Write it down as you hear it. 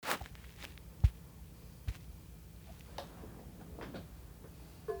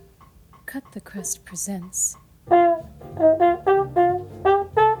Cut the Crust presents The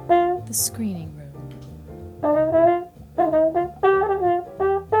Screening Room.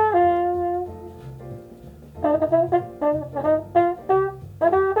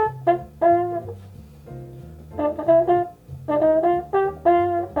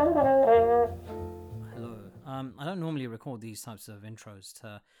 Hello. I don't normally record these types of intros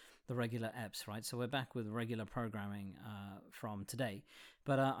to the regular eps, right? So we're back with regular programming from today.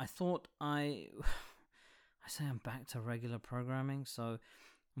 But I thought I say I'm back to regular programming, so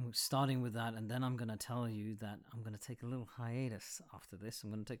I'm starting with that, and then I'm going to tell you that I'm going to take a little hiatus after this. I'm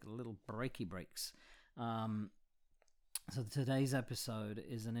going to take a little breaky breaks. So today's episode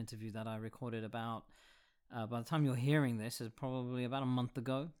is an interview that I recorded about, by the time you're hearing this, is probably about a month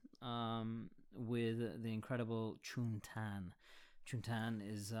ago, with the incredible Choon Tan. Choon Tan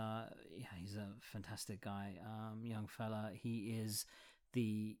is, he's a fantastic guy, young fella. He is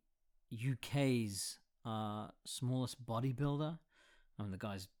the UK's smallest bodybuilder. I mean, the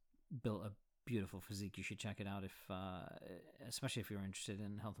guy's built a beautiful physique. You should check it out, especially if you're interested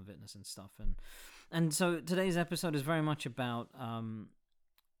in health and fitness and stuff. And so today's episode is very much about, well,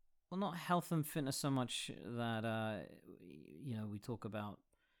 not health and fitness so much that we talk about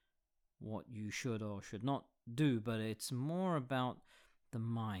what you should or should not do, but it's more about the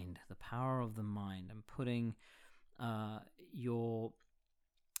mind, the power of the mind, and putting your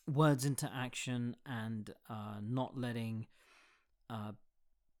words into action, and not letting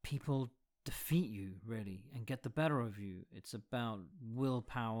people defeat you, really, and get the better of you. It's about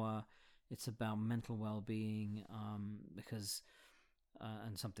willpower. It's about mental well-being, because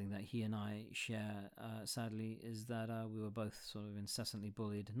and something that he and I share, sadly, is that we were both sort of incessantly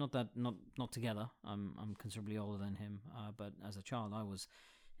bullied. Not together. I'm considerably older than him, but as a child, I was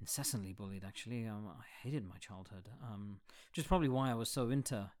incessantly bullied. Actually, I hated my childhood, which is probably why I was so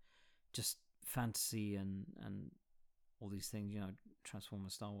into just fantasy and all these things.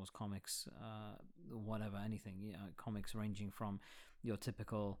 Transformers, Star Wars, comics, whatever, anything. Comics ranging from your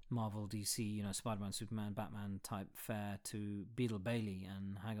typical Marvel, DC, Spider-Man, Superman, Batman type fare, to Beetle Bailey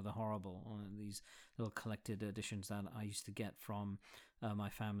and Hagar the Horrible, all of these little collected editions that I used to get from my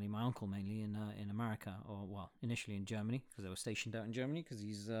family, my uncle mainly in America, or well, initially in Germany, because they were stationed out in Germany, because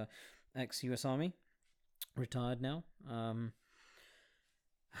he's ex-US Army, retired now.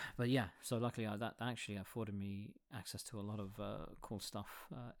 But yeah, so luckily that actually afforded me access to a lot of cool stuff.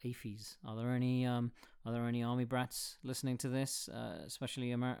 AFIs. Are there any army brats listening to this?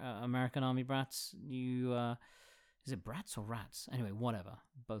 Especially American army brats. Is it brats or rats? Anyway, whatever.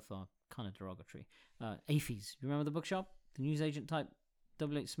 Both are kind of derogatory. AFIs. You remember the bookshop, the newsagent type,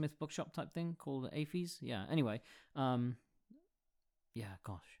 W.H. Smith bookshop type thing called AFIs? Yeah. Anyway, yeah.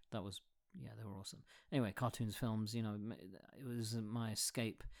 Gosh, that was. Yeah, they were awesome. Anyway, cartoons, films, it was my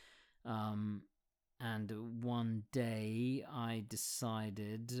escape. And one day I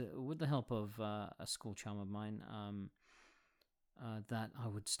decided, with the help of a school chum of mine, that I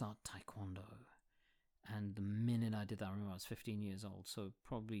would start Taekwondo. And the minute I did that, I remember I was 15 years old, so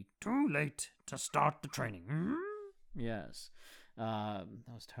probably too late to start the training. Yes. That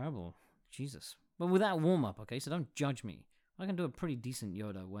was terrible. Jesus. But with that warm-up, okay, so don't judge me. I can do a pretty decent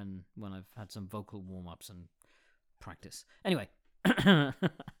Yoda when I've had some vocal warm-ups and practice. Anyway,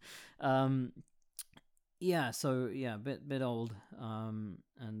 yeah, so yeah, bit old,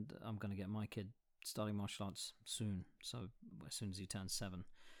 and I'm gonna get my kid starting martial arts soon. So as soon as he turns 7,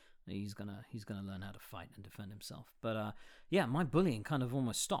 he's gonna learn how to fight and defend himself. But yeah, my bullying kind of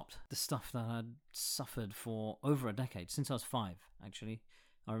almost stopped. The stuff that I'd suffered for over a decade, since I was 5, actually.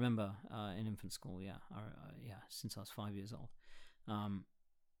 I remember in infant school, since I was 5 years old.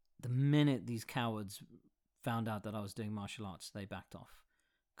 The minute these cowards found out that I was doing martial arts, they backed off.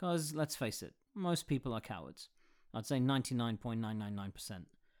 Because, let's face it, most people are cowards. I'd say 99.999%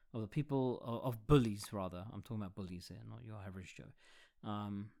 of the people, of bullies rather, I'm talking about bullies here, not your average Joe,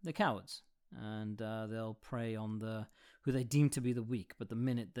 they're cowards. And they'll prey on who they deem to be the weak. But the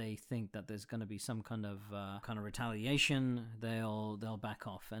minute they think that there's going to be some kind of retaliation, they'll back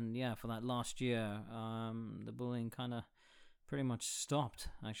off. And yeah, for that last year, the bullying kind of pretty much stopped,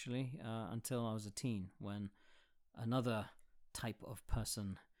 actually, until I was a teen, when another type of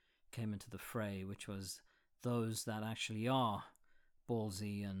person came into the fray, which was those that actually are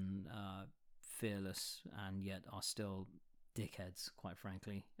ballsy and fearless, and yet are still dickheads, quite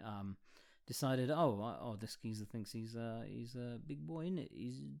frankly. Decided, this geezer thinks he's a big boy, innit?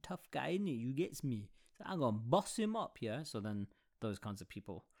 He's a tough guy, innit? You gets me. So I'm gonna boss him up, yeah? So then those kinds of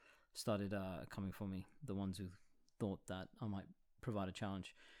people started coming for me, the ones who thought that I might provide a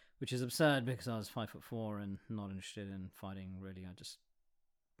challenge, which is absurd because I was 5'4" and not interested in fighting, really. I just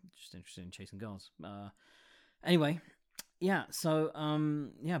just interested in chasing girls. Anyway, yeah. So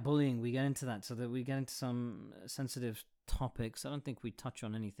yeah, bullying. We get into that, so that we get into some sensitive topics. I don't think we touch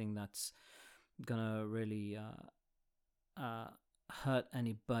on anything that's gonna really hurt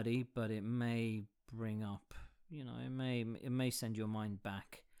anybody, but it may bring up, it may send your mind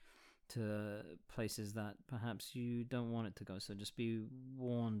back to places that perhaps you don't want it to go. So just be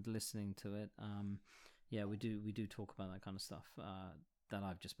warned listening to it. Yeah, we do talk about that kind of stuff that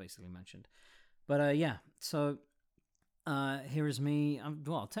I've just basically mentioned. But yeah, so here is me. I'm,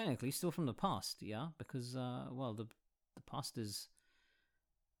 well, technically still from the past, yeah, because well, the past is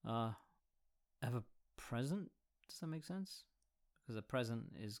ever present. Does that make sense? Because the present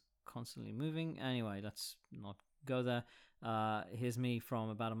is constantly moving. Anyway, let's not go there. Here's me from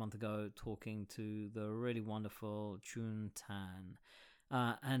about a month ago talking to the really wonderful Choon Tan.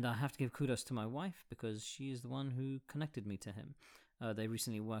 And I have to give kudos to my wife because she is the one who connected me to him. They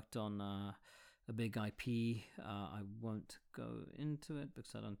recently worked on a big IP. I won't go into it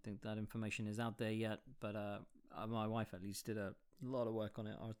because I don't think that information is out there yet. But my wife at least did a lot of work on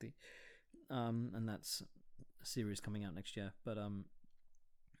it, Arti. And that's a series coming out next year. But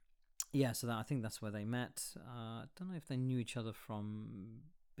yeah, so I think that's where they met. I don't know if they knew each other from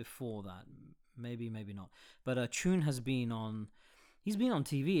before that. Maybe not. But Choon has been on. He's been on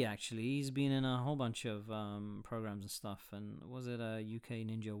TV actually. He's been in a whole bunch of programs and stuff. And was it a UK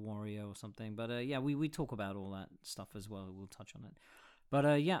Ninja Warrior or something? But yeah, we talk about all that stuff as well. We'll touch on it.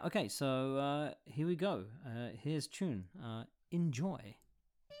 But yeah, okay. So here we go. Here's Choon. Enjoy.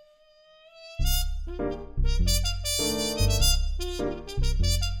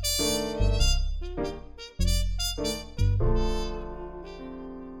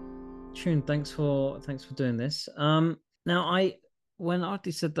 Choon, thanks for doing this. Now when Artie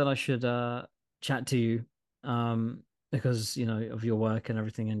said that I should chat to you, because of your work and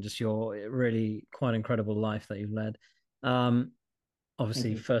everything, and just your really quite incredible life that you've led.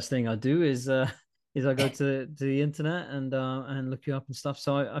 Obviously, first thing I do is I go to the internet and look you up and stuff.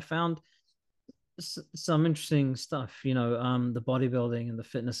 So I found some interesting stuff. The bodybuilding and the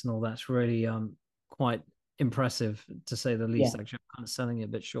fitness and all that's really quite impressive to say the least. Actually, I'm kind of selling it a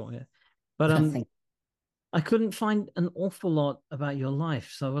bit short here. But I couldn't find an awful lot about your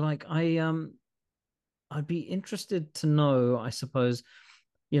life. So like I'd be interested to know, I suppose,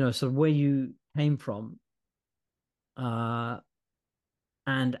 sort of where you came from, and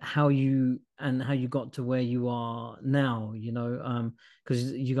how you got to where you are now,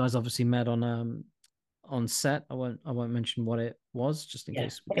 because you guys obviously met on set. I won't mention what it was just in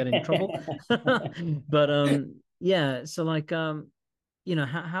case we get in trouble. But yeah, so like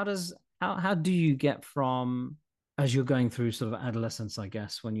how do you get from, as you're going through sort of adolescence, I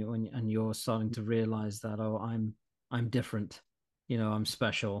guess, when you're starting to realize that, oh, I'm different, I'm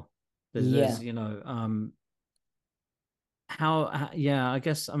special. There's how yeah, I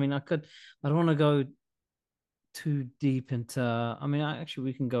guess, I mean, I don't want to go too deep into, I mean, actually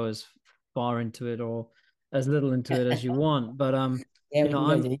we can go as far into it or as little into it as you want, but yeah, we can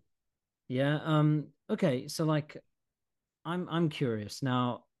go deep. Yeah, okay, so like I'm curious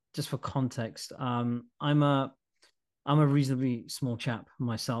now, just for context. I'm a reasonably small chap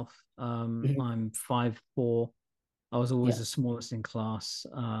myself. I'm 5'4". I was always the smallest in class,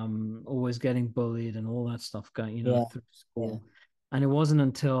 always getting bullied and all that stuff going, through school. And it wasn't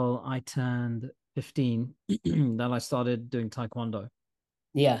until I turned 15 that I started doing taekwondo.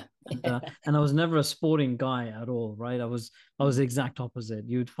 And I was never a sporting guy at all, right? I was the exact opposite.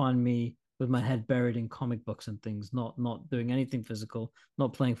 You'd find me with my head buried in comic books and things, not doing anything physical,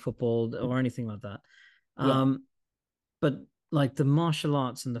 not playing football or anything like that. But like the martial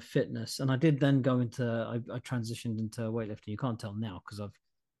arts and the fitness, and I did then go into, I transitioned into weightlifting. You can't tell now because I've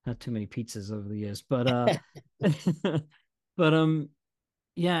had too many pizzas over the years, but but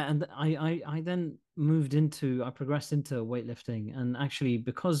yeah, and I then I progressed into weightlifting, and actually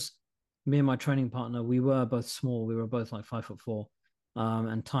because me and my training partner, we were both small, we were both like 5'4",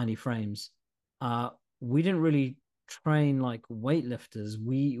 and tiny frames. We didn't really train like weightlifters.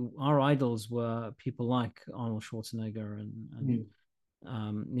 Our idols were people like Arnold Schwarzenegger and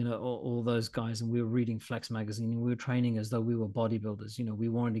all those guys, and we were reading Flex magazine, and we were training as though we were bodybuilders. We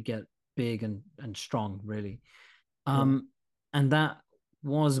wanted to get big and strong, really. And that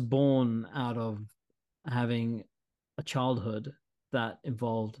was born out of having a childhood that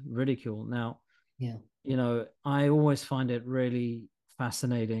involved ridicule. Now, I always find it really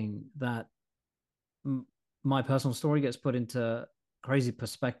fascinating that my personal story gets put into crazy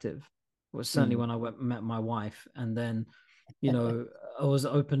perspective. It was certainly when I met my wife, and then I was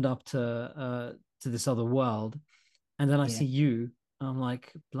opened up to this other world, and then I see you, I'm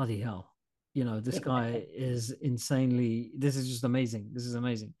like, bloody hell. This guy is insanely, this is just amazing. This is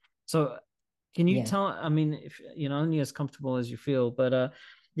amazing. So can you Yeah. tell, I mean, if only as comfortable as you feel, but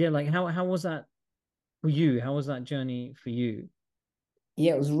yeah, like how was that for you? How was that journey for you?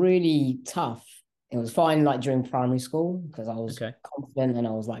 Yeah, it was really tough. It was fine like during primary school because I was Okay. confident and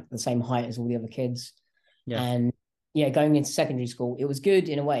I was like the same height as all the other kids. Yeah. And yeah, going into secondary school, it was good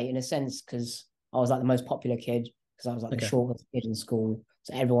in a way, in a sense, because I was like the most popular kid because I was like the Okay. shortest kid in school.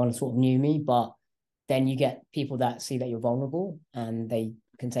 So everyone sort of knew me. But then you get people that see that you're vulnerable and they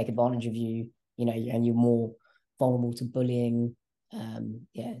can take advantage of you, and you're more vulnerable to bullying.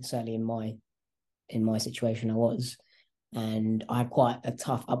 Yeah, certainly in my situation, I was, and I had quite a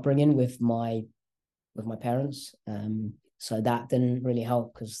tough upbringing with my parents. So that didn't really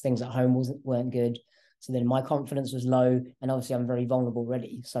help because things at home weren't good. So then my confidence was low, and obviously I'm very vulnerable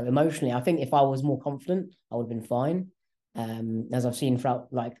already. So emotionally, I think if I was more confident, I would have been fine. As I've seen throughout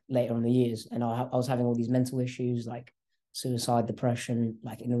like later on the years, and I was having all these mental issues like suicide, depression,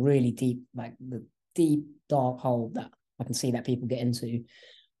 like in a really deep, like the deep dark hole that I can see that people get into,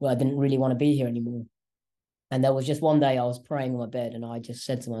 where I didn't really want to be here anymore. And there was just one day I was praying on my bed and I just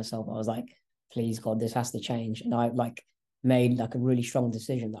said to myself, I was like, please God, this has to change. And I like made like a really strong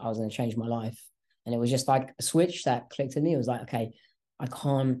decision that I was going to change my life. And it was just like a switch that clicked in me. It was like, okay, I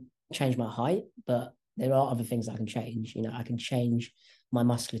can't change my height, but there are other things I can change. I can change my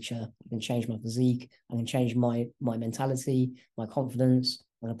musculature, I can change my physique, I can change my mentality, my confidence,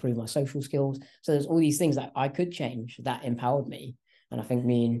 I can improve my social skills. So there's all these things that I could change that empowered me. And I think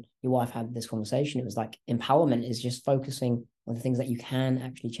me and your wife had this conversation. It was like empowerment is just focusing on the things that you can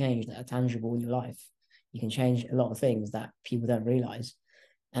actually change that are tangible in your life. You can change a lot of things that people don't realize.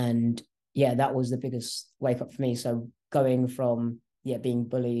 And yeah, that was the biggest wake up for me. So going from being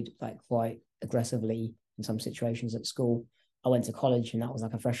bullied like quite aggressively in some situations at school, I went to college and that was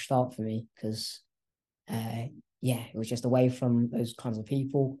like a fresh start for me because uh it was just away from those kinds of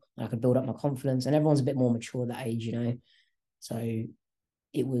people and I could build up my confidence and everyone's a bit more mature at that age. So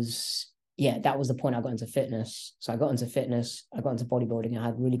it was that was the point I got into fitness. So I got into fitness, I got into bodybuilding. I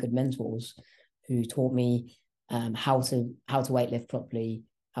had really good mentors who taught me how to weightlift properly,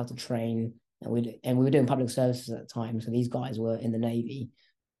 how to train, and we were doing public services at the time. So these guys were in the Navy,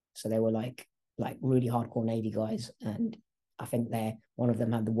 so they were like really hardcore Navy guys, and I think one of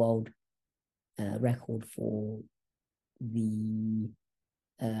them had the world record for the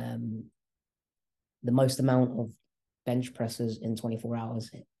um the most amount of bench presses in 24 hours.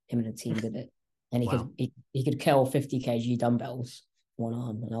 Him and a team did it, and he Wow. could he could curl 50 kg dumbbells one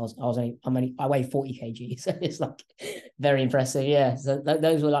arm, and I weigh 40 kg, so it's like very impressive. Yeah, so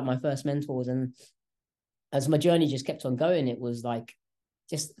those were like my first mentors, and as my journey just kept on going, it was like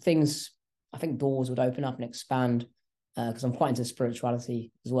just things. I think doors would open up and expand because I'm quite into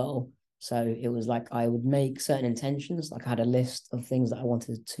spirituality as well. So it was like I would make certain intentions, like I had a list of things that I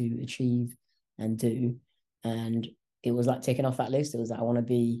wanted to achieve and do, and it was like taking off that list. It was like I want to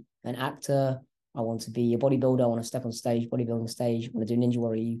be an actor, I want to be a bodybuilder, I want to step on stage, bodybuilding stage, I want to do Ninja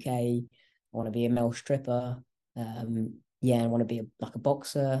Warrior UK, I want to be a male stripper, I want to be like a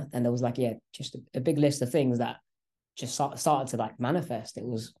boxer, and there was like just a big list of things that just started to like manifest. It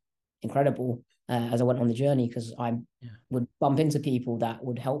was incredible as I went on the journey because I Yeah. would bump into people that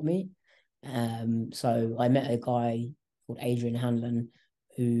would help me. So I met a guy called Adrian Hanlon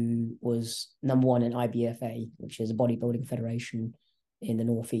who was number one in IBFA, which is a bodybuilding federation in the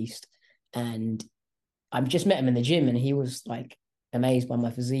Northeast. And I just met him in the gym and he was like amazed by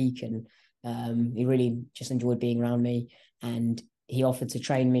my physique and he really just enjoyed being around me. And he offered to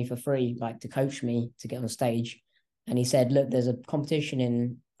train me for free, like to coach me to get on stage. And he said, look, there's a competition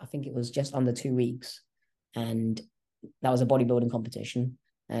in, I think it was just under 2 weeks. And that was a bodybuilding competition.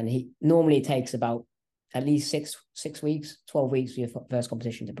 And he normally takes about at least six weeks, 12 weeks for your first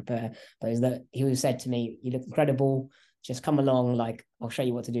competition to prepare. But is that he said to me, you look incredible. Just come along, like I'll show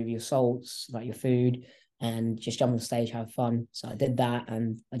you what to do with your salts, like your food, and just jump on stage, have fun. So I did that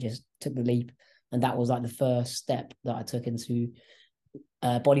and I just took the leap. And that was like the first step that I took into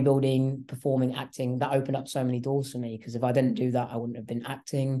bodybuilding, performing, acting. That opened up so many doors for me because if I didn't do that, I wouldn't have been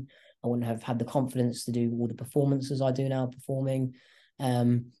acting. I wouldn't have had the confidence to do all the performances I do now performing.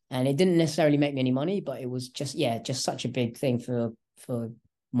 And it didn't necessarily make me any money, but it was just such a big thing for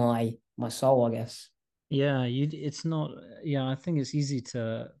my soul, I guess. Yeah, it's not, yeah, I think it's easy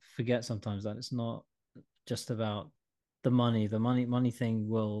to forget sometimes that it's not just about the money. The money thing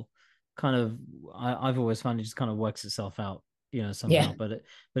will kind of, I've always found it just kind of works itself out, Yeah, somehow. But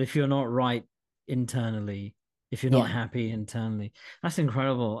if you're not right internally, if you're not yeah, happy internally, that's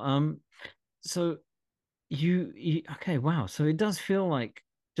incredible. So you okay, wow. So it does feel like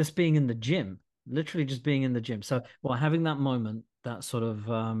just being in the gym, literally just being in the gym. So, well, having that moment, that sort of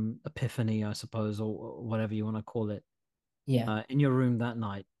epiphany, I suppose, or whatever you want to call it, Yeah, in your room that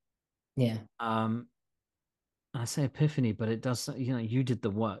night. yeah, Um, I say epiphany, but it does, you did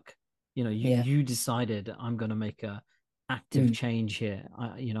the work. yeah, You decided I'm going to make a active mm, change here.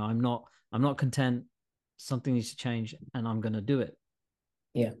 I'm not content. Something needs to change, and I'm going to do it.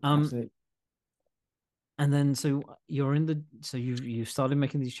 yeah, Um, absolutely. and then so you started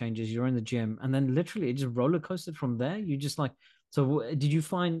making these changes. You're in the gym, and then literally it just roller coasted from there. You just like so. Did you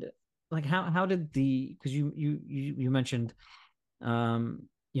find like how did the because you mentioned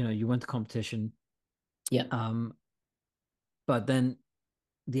you went to competition Yeah, um but then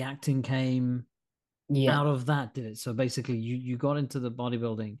the acting came yeah, out of that, did it? So basically, you got into the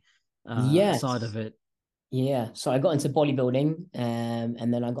bodybuilding side of yes, it. yeah. So I got into bodybuilding,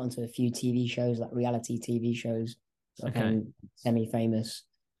 and then I got into a few TV shows, like reality TV shows. So I Okay. became semi-famous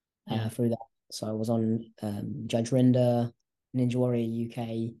Yeah. through that. So I was on Judge Rinder, Ninja Warrior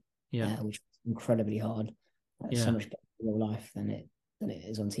UK, Yeah. which was incredibly hard. It's so Yeah. much better in real life than it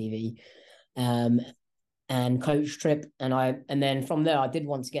is on TV. Um, and Coach Trip, and then from there I did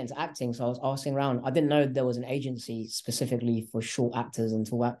want to get into acting. So I was asking around. I didn't know there was an agency specifically for short actors and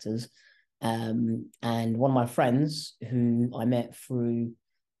tall actors. And one of my friends who I met through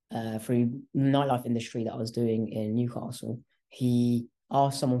nightlife industry that I was doing in Newcastle. He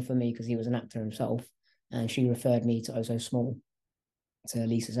asked someone for me because he was an actor himself, and she referred me to Also Small, to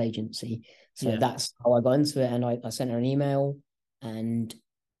Lisa's agency. So Yeah. that's how I got into it, and I sent her an email, and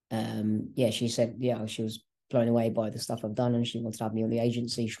yeah, she said she was blown away by the stuff I've done, and she wanted to have me on the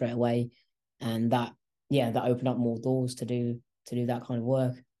agency straight away, and that opened up more doors to do that kind of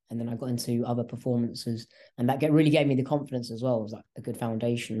work. And then I got into other performances, and that really gave me the confidence as well. It was like a good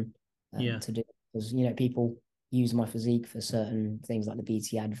foundation Yeah. to do, because people use my physique for certain things like the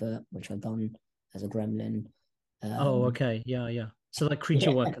BT advert, which I've done as a gremlin. Oh, Um, okay. Yeah. Yeah. So like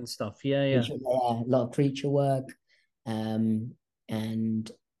creature yeah, work and stuff. Yeah. Yeah. a lot of creature work, um,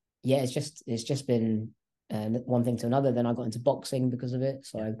 and yeah, it's just been one thing to another. Then I got into boxing because of it.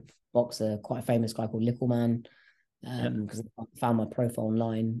 So Yeah. I boxed quite a famous guy called Little Man, Yeah. because I found my profile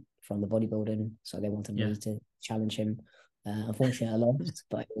online from the bodybuilding, so they wanted Yeah. me to challenge him. Unfortunately, I lost,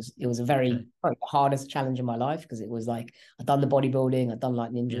 but it was a Okay. very probably the hardest challenge in my life, because it was like I've done the bodybuilding, I've done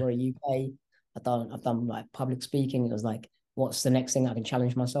like Ninja Yeah. Warrior UK, I've done like public speaking. It was like, what's the next thing I can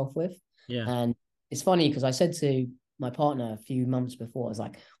challenge myself with? Yeah. And it's funny because I said to my partner a few months before, I was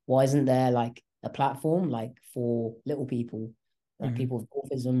like, why isn't there like a platform like for little people, like Hmm. people with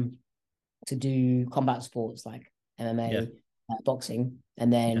autism, to do combat sports like Yeah. MMA, boxing?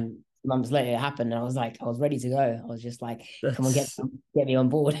 And Yeah. then months later it happened, and I was like, I was ready to go. I was just like, come on, That's get me on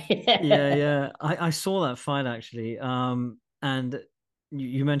board. yeah, yeah. I saw that fight actually. And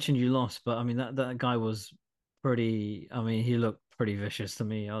you mentioned you lost, but I mean that guy was pretty. I mean, he looked pretty vicious to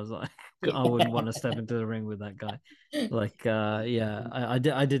me. I was like, I wouldn't want to step into the ring with that guy. Like, yeah, I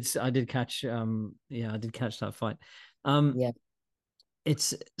did catch. Yeah, I did catch that fight. Um, Yeah,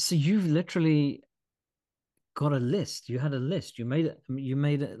 it's so you've literally got a list. You had a list. You made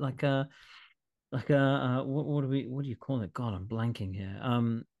it like a what do you call it? God, I'm blanking here.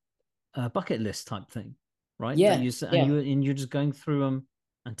 A bucket list type thing, right? That yeah, you s- and yeah, you're just going through them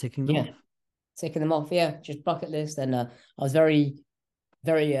and ticking them yeah. off. Taking them off, yeah, just bucket list. And I was very,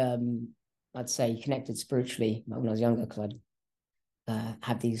 very, I'd say, connected spiritually when I was younger, because I'd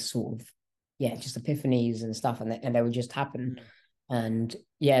had these sort of, yeah, just epiphanies and stuff, and they would just happen. Mm. And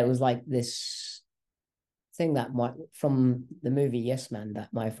yeah, it was like this thing that from the movie Yes Man, that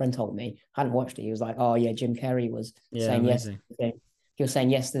my friend told me. I hadn't watched it. He was like, "Oh yeah, Jim Carrey was Yeah, saying yes." amazing. He was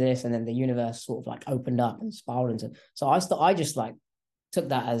saying yes to this, and then the universe sort of like opened up and spiraled into. So I just like took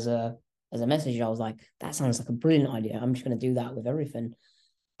that as a message. I was like, that sounds like a brilliant idea. I'm just going to do that with everything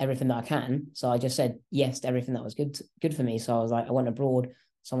that I can. So I just said yes to everything that was good for me. So I was like, I went abroad.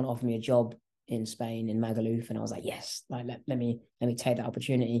 Someone offered me a job in Spain, in Magaluf, and I was like, yes, like let me take that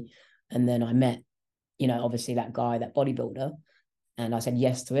opportunity. And then I met, obviously that guy, that bodybuilder, and I said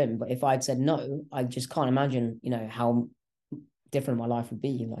yes to him. But if I'd said no, I just can't imagine, how different my life would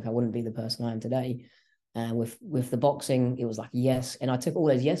be. Like I wouldn't be the person I am today. And with the boxing, it was like yes, and I took all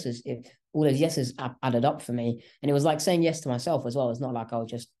those yeses. All those yeses added up for me, and it was like saying yes to myself as well. It's not like I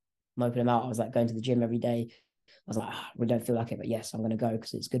was just moping them out. I was like going to the gym every day. I was like, I really don't feel like it, but yes, I'm going to go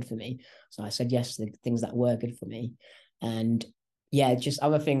because it's good for me. So I said yes to the things that were good for me, and yeah, just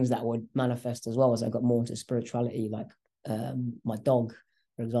other things that would manifest as well as I got more into spirituality, like my dog,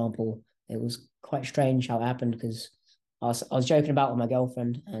 for example. It was quite strange how it happened, because I was joking about with my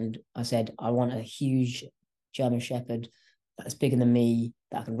girlfriend, and I said I want a huge German Shepherd that's bigger than me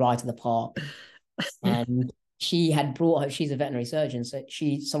that I could ride to the park. And she had brought her. She's a veterinary surgeon, so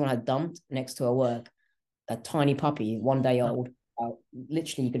someone had dumped next to her work a tiny puppy, 1 day old.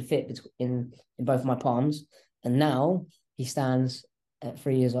 Literally, you could fit in both of my palms. And now he stands at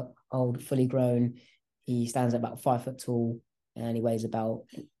 3 years old, fully grown. He stands at about 5 foot tall, and he weighs about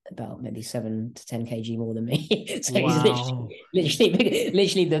maybe 7 to 10 kg more than me. So he's Wow.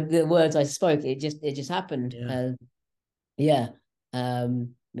 literally the words I spoke. It just happened. Yeah. Yeah.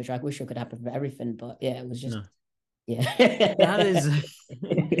 Which I wish I could happen for everything, but yeah, it was just No. yeah.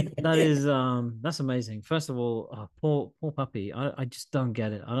 That is that's amazing. First of all, poor puppy. I just don't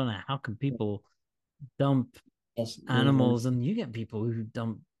get it. I don't know how can people dump Yes, animals, and you get people who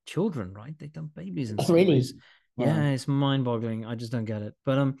dump children, right? They dump babies in some really. ways. Yeah, Wow. it's mind-boggling. I just don't get it.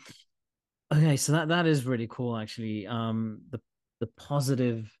 But okay, so that is really cool actually. The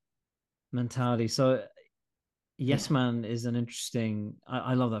positive mentality. So Yes Yeah. Man is an interesting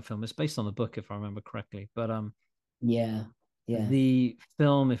I love that film. It's based on the book if I remember correctly. But Yeah. Yeah. the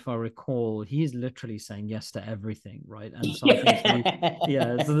film, if I recall, he's literally saying yes to everything, right? And so I think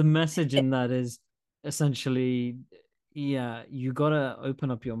Yeah. so the message in that is essentially, yeah, you gotta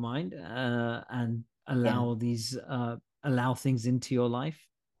open up your mind and Yeah. allow things into your life.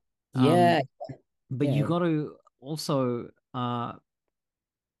 Um, Yeah. but you Yeah. gotta also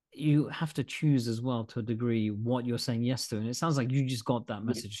you have to choose as well to a degree what you're saying yes to. And it sounds like you just got that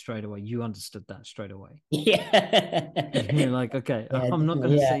message straight away. You understood that straight away. Yeah. You're like, okay, Yeah. I'm not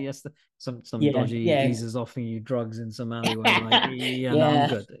going to Yeah. say yes to some Yeah. dodgy Yeah. geezers offering you drugs in some alleyway. Like, yeah, no, I'm Yeah.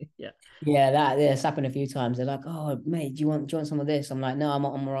 good. Yeah, That's happened a few times. They're like, "Oh, mate, do you want some of this?" I'm like, "No, I'm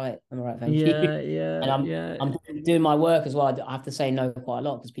all right. I'm all right, thank you." yeah, And yeah, yeah, I'm doing my work as well. I have to say no quite a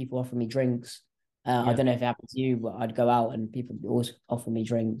lot because people offer me drinks. I yeah, don't know if it happened to you, but I'd go out and people always offer me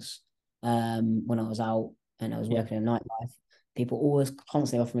drinks. When I was out and I was yeah, working in nightlife, people always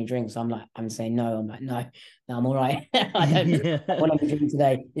constantly offer me drinks. I'm saying no. I'm like, no, no, I'm all right. I don't yeah, want to drink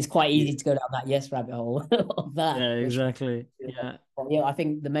today. It's quite yeah, easy to go down that yes rabbit hole of that, yeah, which exactly. Yeah, but yeah, I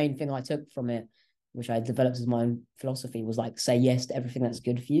think the main thing I took from it, which I developed as my own philosophy, was like say yes to everything that's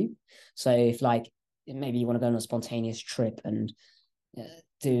good for you. So if like maybe you want to go on a spontaneous trip and uh,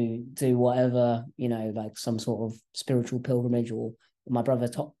 do whatever, like some sort of spiritual pilgrimage, or my brother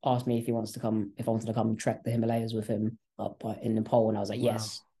asked me if I wanted to come trek the Himalayas with him in Nepal, and I was like wow.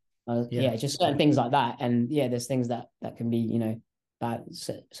 yes. Yeah, Yeah, just certain things like that, and yeah, there's things that can be bad,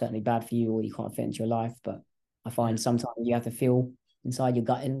 certainly bad for you, or you can't fit into your life. But I yeah, find sometimes you have to feel inside your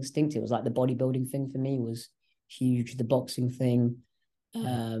gut instinct. It was like the bodybuilding thing for me was huge, the boxing thing,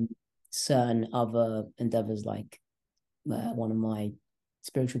 yeah. um, certain other endeavors like one of my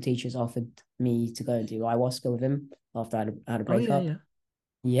spiritual teachers offered me to go and do ayahuasca with him after I had a Oh yeah, breakup. yeah,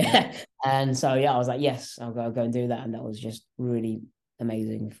 yeah, Yeah. And so yeah, I was like, yes, I'll go and do that. And that was just really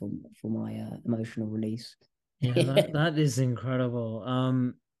amazing for my emotional release. yeah. That is incredible.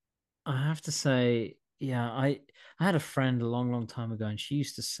 I have to say, yeah, I had a friend a long, long time ago, and she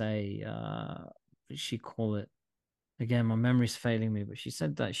used to say, she call it again. My memory's failing me, but she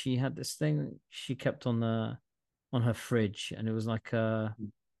said that she had this thing she kept on her fridge, and it was like a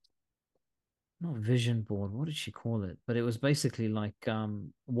not vision board. What did she call it? But it was basically like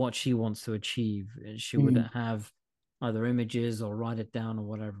what she wants to achieve. And she would Mm, have either images or write it down or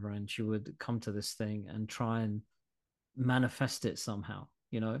whatever, and she would come to this thing and try and manifest it somehow.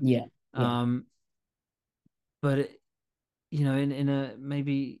 yeah, yeah, Um, but in a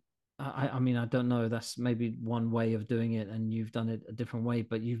maybe I mean I don't know, that's maybe one way of doing it and you've done it a different way,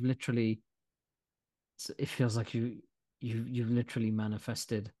 but you've literally it feels like you've literally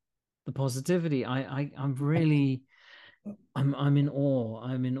manifested the positivity. I'm really I'm in awe.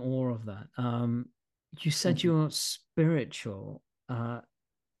 I'm in awe of that. You said thank you. you're spiritual.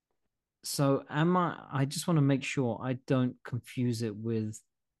 So I just want to make sure I don't confuse it with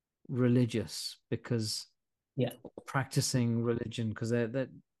religious, because Yeah, practicing religion, because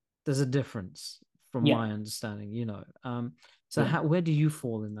there's a difference from yeah, my understanding. So yeah. where do you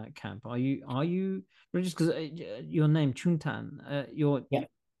fall in that camp? Are you religious? Because your name Choon Tan, you're Yeah.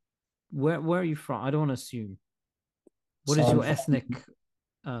 where are you from? I don't want to assume. What So is I'm your from ethnic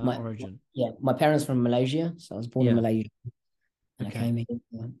my origin? yeah, my parents from Malaysia. So I was born in Yeah. Malaysia and I Okay. came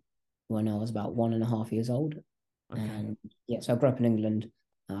here when I was about 1.5 years old. Okay. And yeah, so I grew up in England.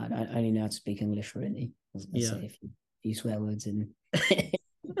 I only know how to speak English really. Let's Yeah. say a few swear words in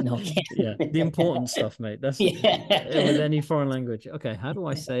Hokkien. Yeah. The important stuff, mate. That's with Yeah. any foreign language. Okay. How do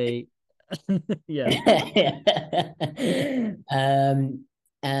I say? Yeah. um,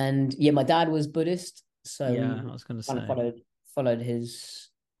 and yeah, my dad was Buddhist, so we Yeah. I was gonna kind of say. followed his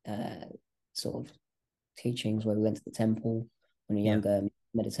uh, sort of teachings where we went to the temple when we were Yeah. younger,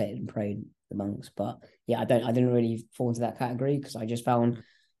 meditated and prayed the monks. But yeah, I didn't really fall into that category because I just found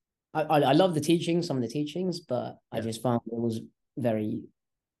I love the teachings, some of the teachings, but I Yeah. just found it was very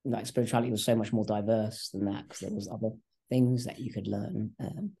like spirituality was so much more diverse than that because there was other things that you could learn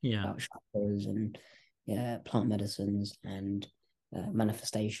Yeah. about chakras and plant medicines and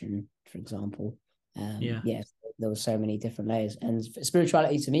manifestation, for example. Yeah. Yes, there were so many different layers, and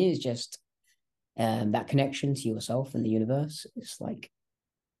spirituality to me is just that connection to yourself and the universe. It's like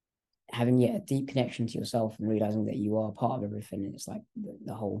having a deep connection to yourself and realizing that you are part of everything. It's like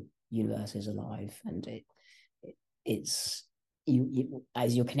the whole universe is alive, and it's you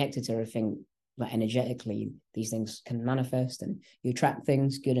as you're connected to everything, like energetically, these things can manifest, and you attract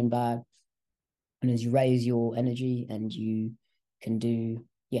things good and bad. And as you raise your energy, and you can do,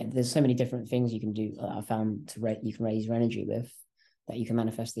 there's so many different things you can do. I found you can raise your energy with that you can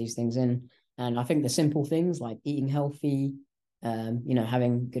manifest these things in. And I think the simple things like eating healthy,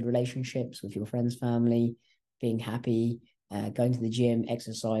 having good relationships with your friends, family, being happy, going to the gym,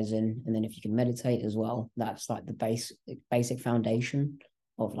 exercising, and then if you can meditate as well, that's like the basic foundation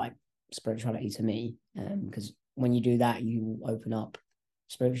of like spirituality to me. Because when you do that, you open up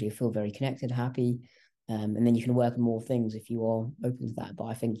spiritually, feel very connected, happy, and then you can work on more things if you are open to that. But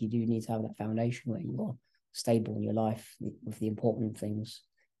I think you do need to have that foundation where you are stable in your life with the important things,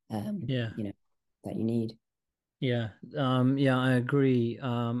 Yeah. that you need. Yeah. Yeah, I agree.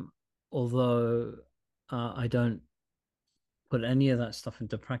 Although I don't put any of that stuff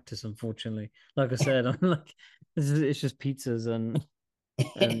into practice, unfortunately. Like I said, I'm like it's just pizzas and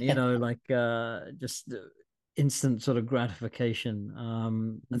like just instant sort of gratification.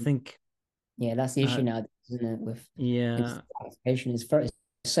 I think Yeah, that's the issue now, isn't it? With yeah, instant gratification, it's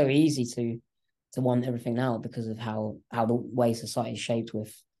so easy to want everything now because of how the way society is shaped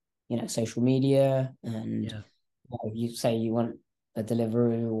with social media, and yeah, you say you want a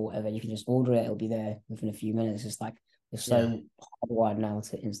delivery or whatever, you can just order it, it'll be there within a few minutes. It's like we're yeah, so hardwired now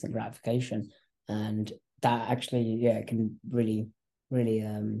to instant gratification, and that actually can really really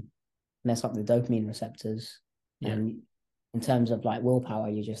mess up the dopamine receptors. yeah, And in terms of like willpower,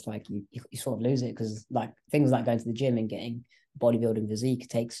 you just like you sort of lose it because like things like going to the gym and getting bodybuilding physique it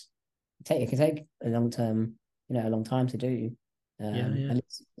can take a a long time to do, yeah, yeah, at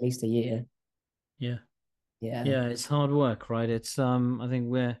least a year. yeah. Yeah, Yeah, it's hard work, right? It's I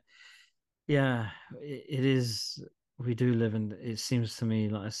think yeah, it is we do live in it seems to me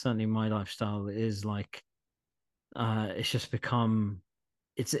like certainly my lifestyle is like it's just become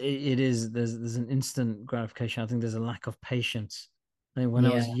it is there's an instant gratification. I think there's a lack of patience. I think when I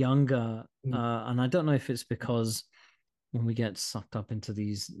yeah, was younger, and I don't know if it's because when we get sucked up into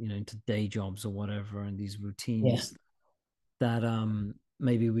these, into day jobs or whatever and these yeah, routines that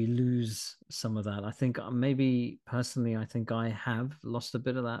maybe we lose some of that. I think maybe personally, I think I have lost a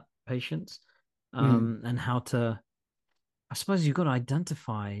bit of that patience, mm, and how to. I suppose you've got to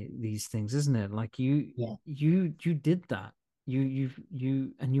identify these things, isn't it? Like yeah, you did that.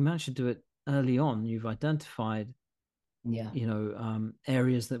 And you managed to do it early on. You've identified, yeah,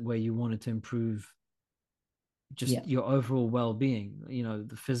 areas that where you wanted to improve yeah, just your overall well-being.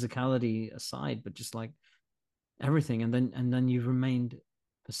 The physicality aside, but just like everything, and then you've remained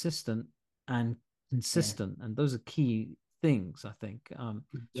persistent and yeah, consistent, and those are key things, I think, yeah,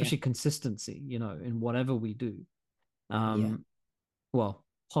 especially consistency, in whatever we do. yeah, um well,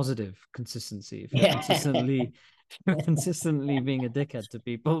 positive consistency. If you're yeah, consistently if you're consistently being a dickhead to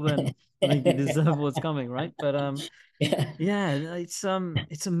people, then I think you deserve what's coming, right? But yeah, yeah,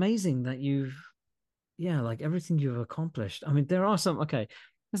 it's amazing that you've yeah, like everything you've accomplished. I mean, there are some, okay,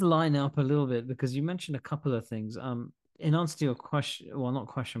 let's line up a little bit because you mentioned a couple of things. In answer to your question, well, not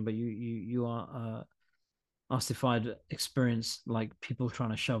question, but you are asked if I'd experienced like people trying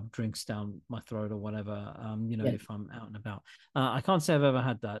to shove drinks down my throat or whatever, yeah. if I'm out and about. I can't say I've ever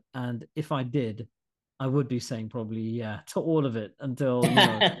had that. And if I did, I would be saying probably yeah to all of it until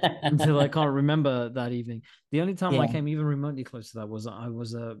I can't remember that evening. The only time I Yeah, came even remotely close to that was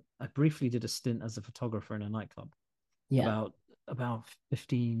I briefly did a stint as a photographer in a nightclub yeah, about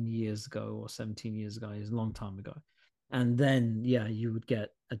 15 years ago or 17 years ago. It's a long time ago. And then yeah, you would get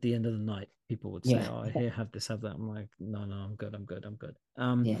at the end of the night, people would say, yeah, "Oh, here, have this, have that." I'm like, "No, no, I'm good, I'm good, I'm good."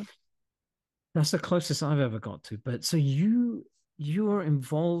 yeah, That's the closest I've ever got to. But so you are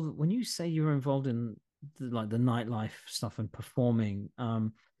involved when you say you're involved in like the nightlife stuff and performing.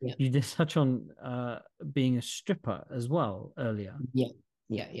 yeah, You did touch on being a stripper as well earlier. yeah,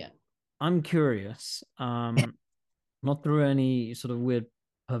 yeah, yeah. I'm curious, not through any sort of weird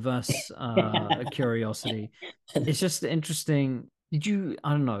perverse curiosity. It's just interesting. did you?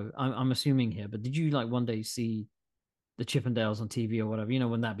 I don't know. I'm assuming here, but did you like one day see the Chippendales on TV or whatever? You know,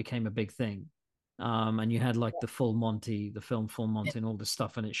 when that became a big thing, and you had like the Full Monty, the film Full Monty, and all this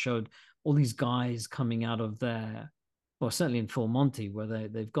stuff, and it showed all these guys coming out of their, well, certainly in Full Monty, where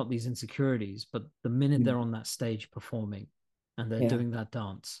they've got these insecurities, but the minute they're Mm. on that stage performing, and they're Yeah, doing that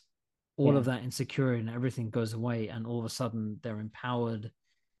dance, all yeah, of that insecurity and everything goes away, and all of a sudden they're empowered.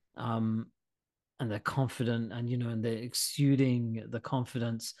 Um, and they're confident, and and they're exuding the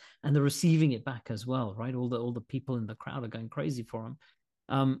confidence, and they're receiving it back as well, right? All the people in the crowd are going crazy for them.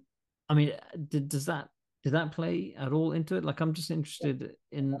 um I mean, did that play at all into it? Like, I'm just interested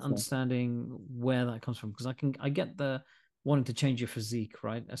in definitely. understanding where that comes from, because I get the wanting to change your physique,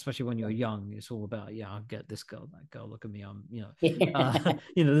 right? Especially when you're young, it's all about, yeah, I'll get this girl, that girl, look at me, I'm, Yeah,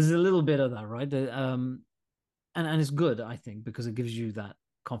 there's a little bit of that, right? And it's good, I think, because it gives you that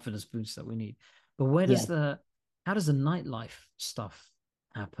confidence boost that we need. But yeah, how does the nightlife stuff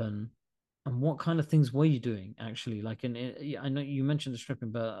happen? And what kind of things were you doing actually? Like, I know you mentioned the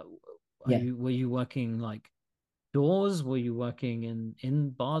stripping, but yeah, were you working like doors? Were you working in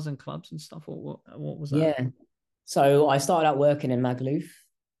bars and clubs and stuff? What was that? yeah. So I started out working in Magaluf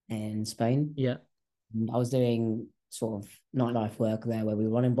in Spain. Yeah. And I was doing sort of nightlife work there where we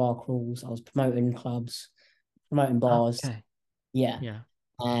were running bar crawls. I was promoting clubs, promoting bars. Okay. Yeah. Yeah.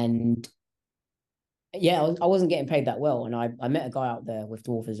 And yeah, I wasn't getting paid that well. And I met a guy out there with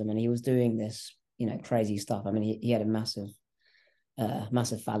dwarfism and he was doing this, crazy stuff. I mean, he had a massive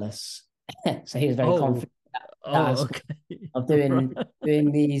phallus. So he was very Oh. confident that Oh. aspect Okay. of Right.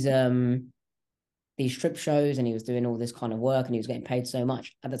 doing these strip shows, and he was doing all this kind of work and he was getting paid so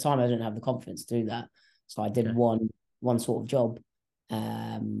much. At the time I didn't have the confidence to do that. So I did Okay. one sort of job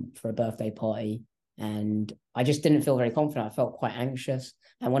for a birthday party, and I just didn't feel very confident. I felt quite anxious.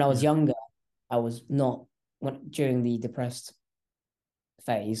 And when I was Yeah. younger, I was not during the depressed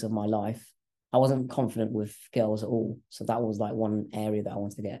phase of my life, I wasn't confident with girls at all. So that was like one area that I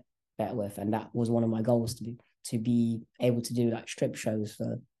wanted to get better with. And that was one of my goals to be able to do like strip shows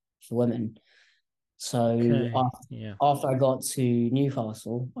for women. So Okay. Yeah. after I got to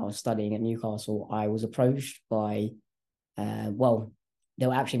Newcastle, I was studying at Newcastle. I was approached by, well, they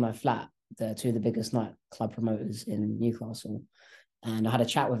were actually my flat, the two of the biggest nightclub promoters in Newcastle. And I had a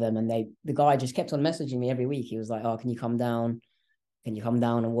chat with them, and the guy just kept on messaging me every week. He was like, "Oh, can you come down? Can you come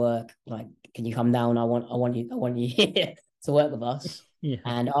down and work? Like, can you come down? I want you here to work with us." Yeah.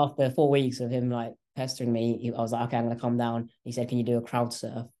 And after 4 weeks of him like pestering me, I was like, "Okay, I'm gonna come down." He said, "Can you do a crowd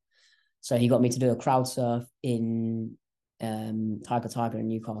surf?" So he got me to do a crowd surf in Tiger in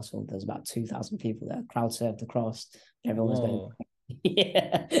Newcastle. There's about 2,000 people there. Crowd surfed across. Everyone was going, Whoa.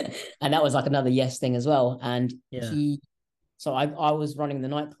 yeah. And that was like another yes thing as well. And Yeah. so I was running the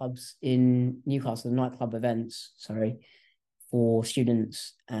nightclubs in Newcastle, the nightclub events, sorry, for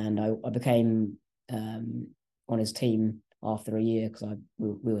students. And I became on his team after a year because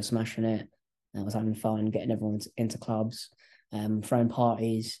we were smashing it. I was having fun, getting everyone into clubs, throwing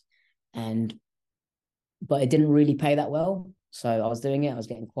parties, and but it didn't really pay that well. So I was doing it, I was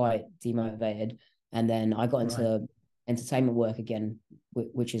getting quite demotivated, and then I got Right. into entertainment work again,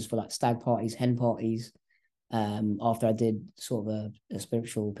 which is for like stag parties, hen parties. After I did sort of a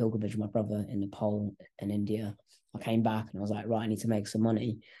spiritual pilgrimage with my brother in Nepal and India, I came back and I was like, right, I need to make some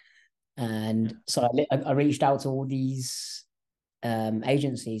money. Yeah. And so I reached out to all these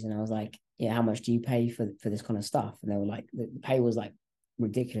agencies and I was like, yeah, how much do you pay for this kind of stuff? And they were like, the pay was like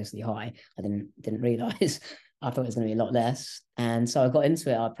ridiculously high. I didn't realize. I thought it was going to be a lot less. And so I got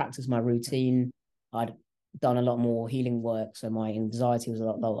into it. I practiced my routine. I'd done a lot more healing work, so my anxiety was a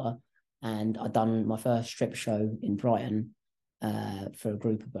lot lower. And I'd done my first strip show in Brighton for a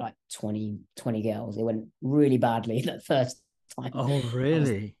group of like 20 girls. It went really badly that first time. Oh, I was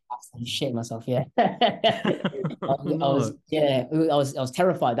really? absolutely shitting myself. Yeah, No. I was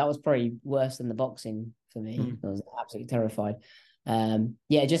terrified. That was probably worse than the boxing for me. Mm. I was absolutely terrified.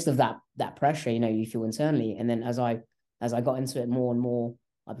 Yeah, just of that pressure, you feel internally. And then as I got into it more and more,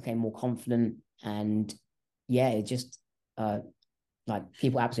 I became more confident. And yeah, it just like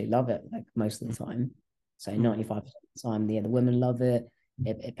people absolutely love it, like most of the time. So Mm. 95% of the time, the women love it.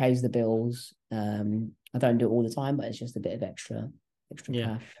 It pays the bills. I don't do it all the time, but it's just a bit of extra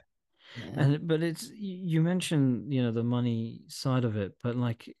Yeah. cash. Yeah. But you mentioned, the money side of it, but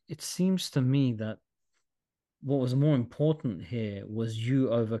like it seems to me that what was more important here was you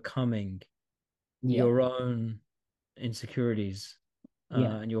overcoming Yeah. your own insecurities,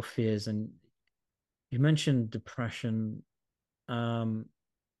 Yeah. and your fears. And you mentioned depression. Um,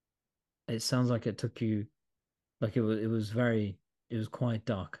 it sounds like it took you, like it was quite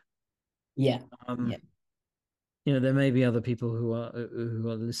dark. Yeah. Um, Yeah. there may be other people who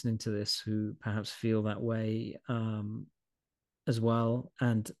are listening to this who perhaps feel that way as well.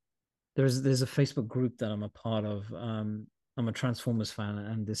 And there's a Facebook group that I'm a part of. I'm a Transformers fan,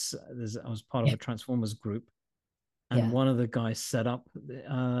 and I was part of Yeah. a Transformers group, and Yeah. one of the guys set up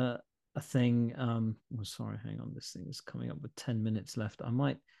a thing. Oh, sorry, hang on, this thing is coming up with 10 minutes left.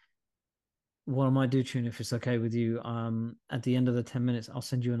 What I might do, Tune, if it's okay with you, at the end of the 10 minutes, I'll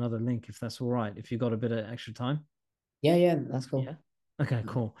send you another link if that's all right. If you've got a bit of extra time. Yeah. Yeah. That's cool. Yeah. Okay,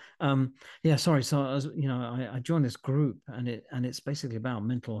 cool. Yeah, sorry. So I was, I joined this group, and it's basically about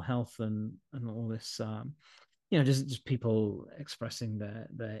mental health and all this. Just people expressing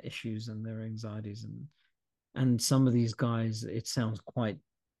their issues and their anxieties, and some of these guys, it sounds quite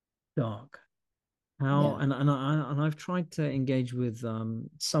dark. How Yeah. and I've tried to engage with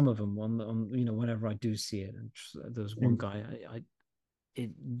some of them on whenever I do see it. And there's one Mm. guy,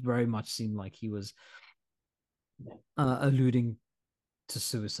 it very much seemed like he was alluding to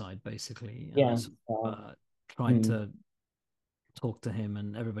suicide, basically, and I Yeah. tried Mm. to talk to him,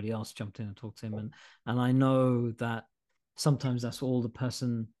 and everybody else jumped in and talked to him, and I know that sometimes that's all the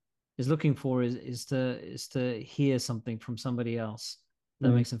person is looking for is to hear something from somebody else that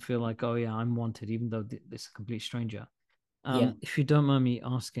Mm. makes them feel like, oh yeah, I'm wanted, even though this is a complete stranger. Yeah. If you don't mind me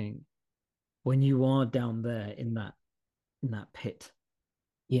asking, when you are down there in that pit,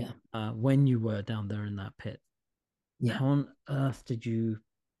 Yeah. when you were down there in that pit, Yeah. how on earth did you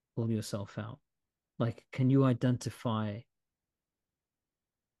pull yourself out? Like, can you identify,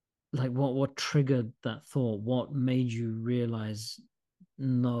 like, what triggered that thought? What made you realize,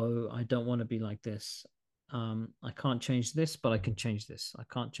 no, I don't want to be like this. I can't change this, but I can change this. I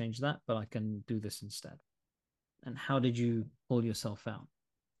can't change that, but I can do this instead. And how did you pull yourself out?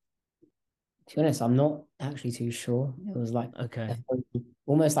 To be honest, I'm not actually too sure. It was like a, Okay.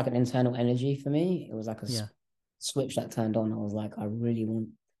 almost like an internal energy for me. It was like a Yeah. switch that turned on. I was like, I really want,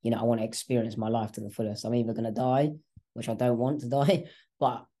 I want to experience my life to the fullest. I'm either going to die, which I don't want to die,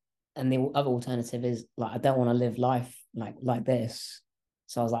 but and the other alternative is like I don't want to live life like this.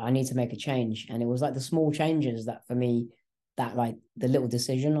 So I was like, I need to make a change, and it was like the small changes that for me, that like the little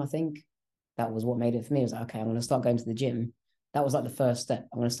decision, I think that was what made it for me. It was like, okay, I'm going to start going to the gym. That was like the first step.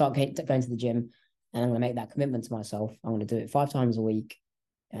 I'm going to start going to the gym, and I'm going to make that commitment to myself. I'm going to do it 5 times a week.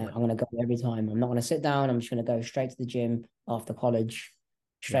 Yeah. I'm going to go every time. I'm not going to sit down. I'm just going to go straight to the gym after college,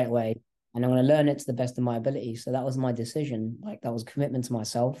 Yeah. straight away, and I'm going to learn it to the best of my ability. So that was my decision. Like that was commitment to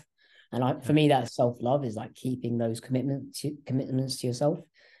myself, and for Yeah. me, that self love is like keeping those commitments to yourself.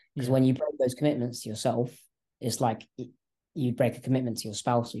 Because Yeah. when you break those commitments to yourself, it's like you break a commitment to your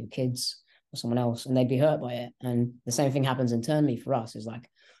spouse or your kids or someone else, and they'd be hurt by it. And the same thing happens internally for us. Is like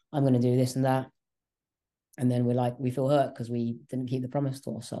I'm going to do this and that, and then we feel hurt because we didn't keep the promise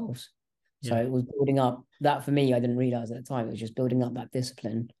to ourselves. So Yeah. it was building up that for me. I didn't realize at the time it was just building up that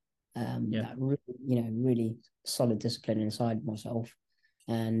discipline, Yeah. that really, really solid discipline inside myself.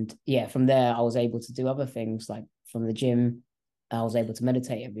 And yeah, from there I was able to do other things like from the gym. I was able to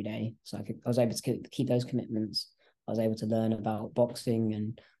meditate every day, so I was able to keep those commitments. I was able to learn about boxing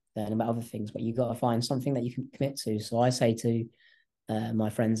and learn about other things, but you got to find something that you can commit to. So I say to my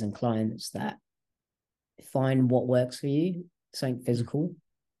friends and clients that find what works for you, something Mm. physical.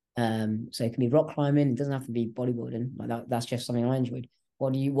 So it can be rock climbing. It doesn't have to be bodybuilding. Like that's just something I enjoyed.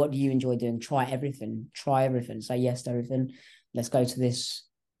 What do you enjoy doing? Try everything. Try everything. Say yes to everything. Let's go to this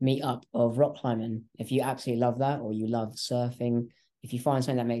meetup of rock climbing. If you absolutely love that, or you love surfing, if you find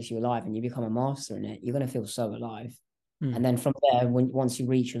something that makes you alive and you become a master in it, you're gonna feel so alive. Mm. And then from there, once you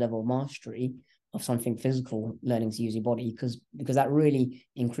reach a level of mastery of something physical, learning to use your body, because that really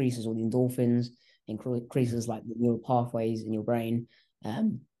increases all the endorphins, Yeah. increases like the neural pathways in your brain.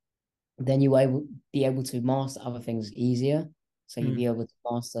 Um, then you will be able to master other things easier. So you'll Mm. be able to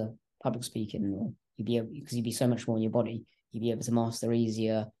master public speaking, or you'd be able because you'd be so much more in your body. You'd be able to master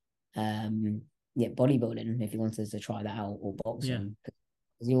easier, um, yeah, bodybuilding if you wanted to try that out, or Yeah. boxing,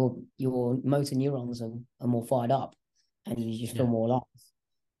 because your motor neurons are more fired up, and you just feel Yeah. more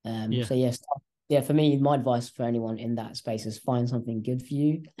alive. Yeah. So yes, yeah, for me, my advice for anyone in that space is find something good for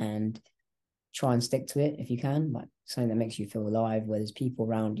you and try and stick to it if you can, like something that makes you feel alive, where there's people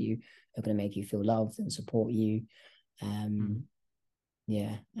around you who are going to make you feel loved and support you. Mm. Um,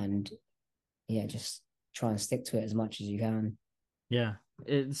 yeah, and yeah, just try and stick to it as much as you can. Yeah.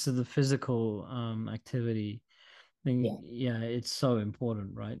 It's the physical activity thing. Yeah. Yeah, it's so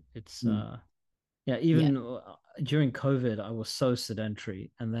important, right? It's Mm. yeah, Yeah. even during COVID, I was so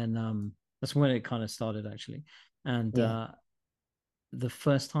sedentary, and then that's when it kind of started actually. And Yeah. the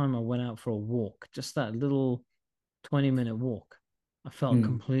first time I went out for a walk, just that little 20-minute walk, I felt Mm.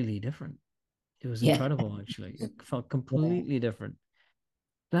 completely different. it was Yeah. incredible. Actually, it felt Yeah. completely different.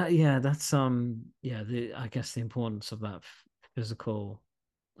 That yeah, that's yeah. I guess the importance of that physical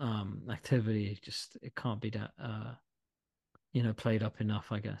activity just it can't be that played up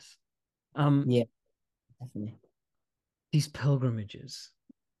enough. I guess. Um, Yeah, definitely. these pilgrimages,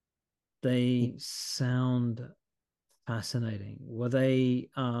 they sound fascinating. Were they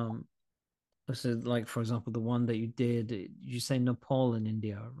so like for example the one that you did, you say Nepal in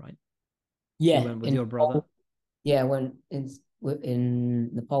India, right? You Yeah, went with in your brother? Nepal, yeah, when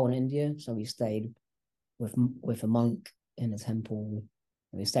in Nepal and India, so we stayed with a monk in a temple.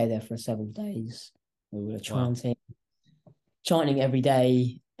 We stayed there for several days. We were Wow. chanting every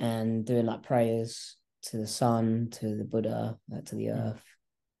day and doing like prayers to the sun, to the Buddha, to the Mm. earth.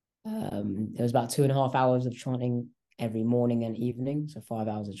 There was about 2.5 hours of chanting every morning and evening, so 5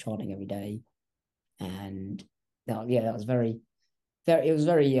 hours of chanting every day. And that was very, it was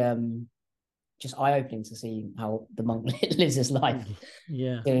very just eye opening to see how the monk lives his life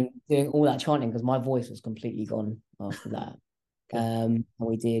Yeah, doing all that chanting because my voice was completely gone after that. good. And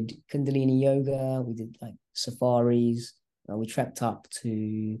we did Kundalini yoga, we did like safaris, we trekked up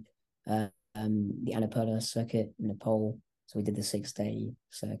to the Annapurna circuit in Nepal. So we did the 6 day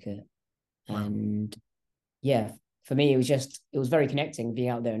circuit. Wow. And yeah, for me, it was very connecting being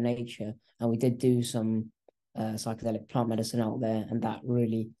out there in nature. And we did do some psychedelic plant medicine out there. And that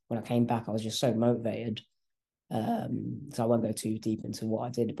really, when I came back, I was just so motivated. So I won't go too deep into what I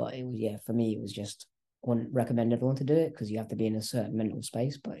did, but it was, yeah, for me, it was just, I wouldn't recommend everyone to do it because you have to be in a certain mental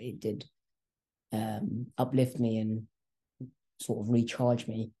space, but it did uplift me and sort of recharge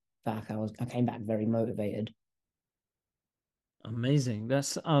me back. I came back very motivated. Amazing.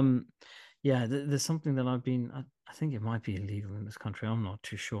 That's yeah, there's something that I think it might be illegal in this country. I'm not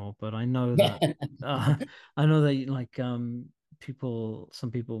too sure, but I know Yeah. that I know that like some people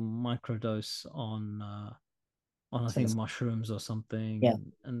microdose on I So think mushrooms or something yeah,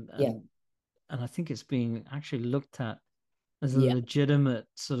 yeah, and I think it's being actually looked at as a yeah, legitimate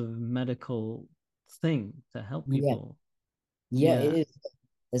sort of medical thing to help yeah, people. yeah, Yeah. it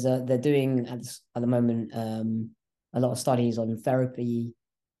is. They're doing at the moment a lot of studies on therapy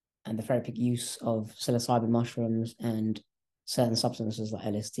and the therapeutic use of psilocybin mushrooms and certain substances like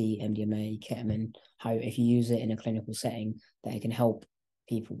LSD, MDMA, ketamine, how if you use it in a clinical setting, that it can help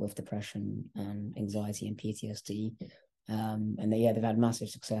people with depression and anxiety and PTSD. And they've had massive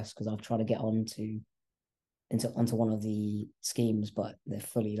success because I've tried to get onto one of the schemes, but they're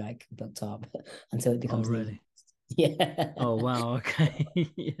fully like booked up until it Oh, becomes legal. really? Yeah. Oh, wow. Okay.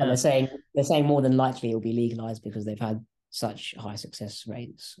 But Yeah. they're saying more than likely it'll be legalized because they've had such high success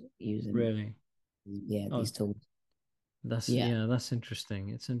rates using Really. Oh, these tools. that's Yeah. yeah, that's interesting.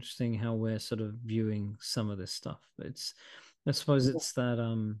 It's interesting how we're sort of viewing some of this stuff. It's I suppose it's that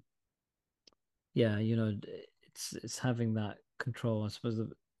yeah, it's having that control. I suppose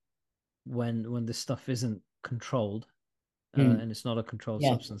that when this stuff isn't controlled, Mm. and it's not a controlled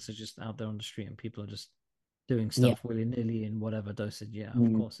Yeah. substance, it's just out there on the street and people are just doing Yeah. stuff willy-nilly in whatever dosage. Yeah, of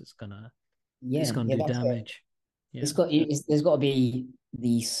Mm. course it's Yeah. gonna Yeah. do That's it. damage. Yeah. There's got to be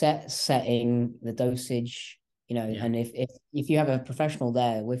the setting, the dosage, Yeah. and if you have a professional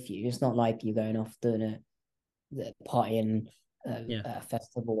there with you, it's not like you're going off doing the partying Yeah. a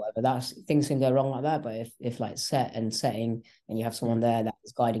festival, whatever. That's things can go wrong like that. But if like setting and you have someone Mm, there that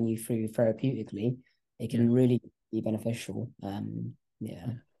is guiding you through therapeutically, it yeah. can really be beneficial. Yeah,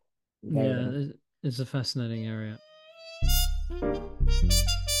 Yeah. very Yeah. beneficial. It's a fascinating area.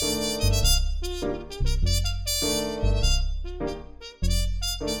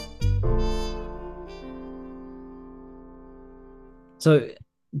 So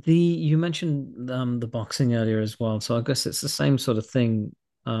you mentioned the boxing earlier as well. So I guess it's the same sort of thing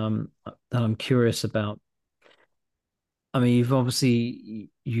that I'm curious about. I mean,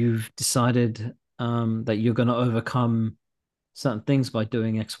 you've decided that you're going to overcome certain things by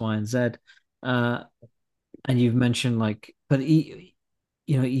doing X, Y, and Z. Uh, and you've mentioned like, but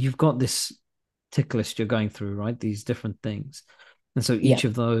you've got this tick list you're going through, right? These different things, and so Yeah, each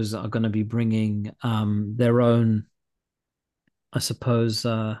of those are going to be bringing their own, I suppose.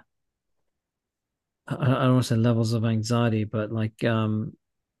 I don't want to say levels of anxiety, but like, well,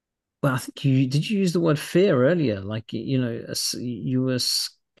 I think you use the word fear earlier? Like, you were yeah,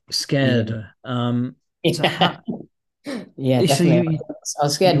 scared. So yeah. how? Yeah, So definitely. I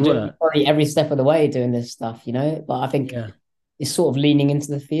was scared you of were, probably every step of the way doing this stuff, But I think yeah, it's sort of leaning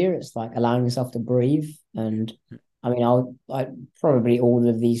into the fear. It's like allowing yourself to breathe. And I mean, I probably all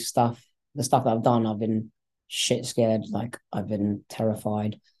of the stuff that I've done, I've been shit scared. Like I've been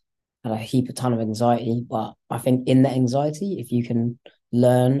terrified, and a ton of anxiety. But I think in that anxiety, if you can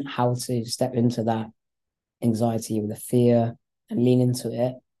learn how to step into that anxiety or the fear and lean into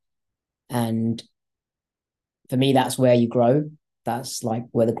it. And for me, that's where you grow. That's like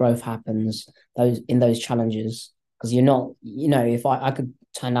where the growth happens, those challenges. Because you're not, if I could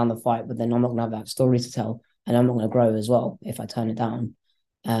turn down the fight, but then I'm not gonna have that story to tell, and I'm not gonna grow as well if I turn it down.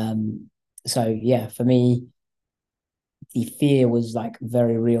 So yeah, for me, the fear was like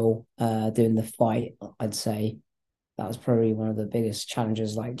very real during the fight. I'd say that was probably one of the biggest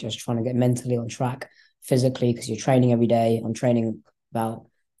challenges, like just trying to get mentally on track, physically, because you're training every day. I'm training about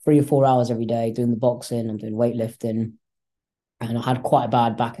 3 or 4 hours every day, doing the boxing, I'm doing weightlifting. And I had quite a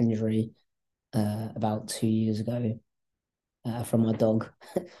bad back injury about 2 years ago from my dog,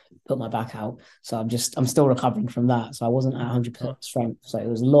 put my back out. So I'm still recovering from that. So I wasn't at 100% strength. So it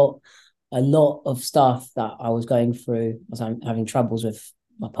was a lot of stuff that I was going through. I'm having troubles with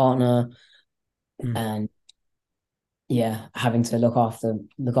my partner, and yeah, having to look after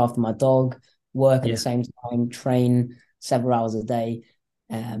my dog, work at the same time, train several hours a day.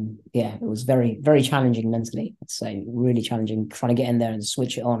 Yeah, it was very, very challenging mentally. I'd say really challenging trying to get in there and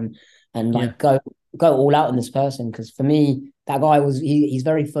switch it on and like go all out on this person. Because for me, that guy he's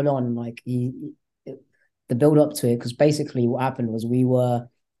very full on. Like the build up to it. Because basically, what happened was we were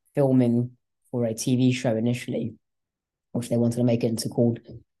filming for a TV show initially, which they wanted to make it into called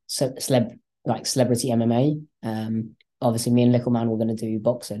Celebrity MMA. Obviously, me and Little Man were going to do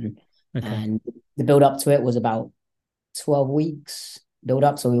boxing, and the build up to it was about 12 weeks build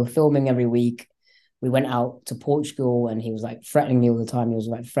up. So we were filming every week. We went out to Portugal, and he was like threatening me all the time. He was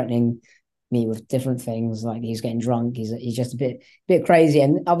like threatening me with different things. Like he's getting drunk. He's just a bit crazy.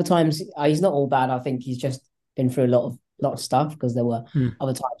 And other times he's not all bad. I think he's just been through a lot of stuff, because there were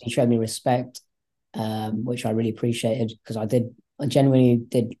other times he showed me respect, which I really appreciated, because I genuinely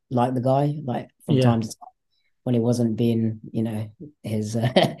did like the guy, like from time to time, when he wasn't being, his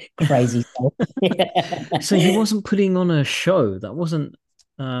crazy self. So he wasn't putting on a show. That wasn't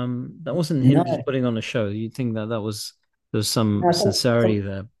him just putting on a show. You'd think that there was some sincerity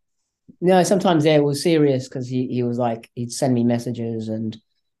there. No, sometimes it was serious, because he was like, he'd send me messages and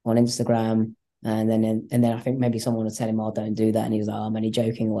on Instagram, and then I think maybe someone would tell him, "Oh, don't do that," and he was like, "Oh, I'm only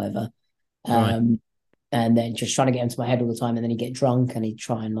joking," or whatever. And then just trying to get into my head all the time, and then he'd get drunk and he'd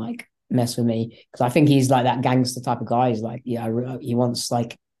try and like mess with me, because I think he's like that gangster type of guy. He's like, he wants,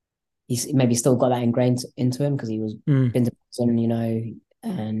 like, he's maybe still got that ingrained into him, because he was been to prison,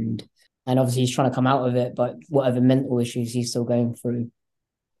 and obviously he's trying to come out of it, but whatever mental issues he's still going through,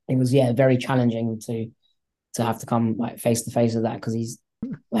 it was very challenging to have to come like face to face with that, because he's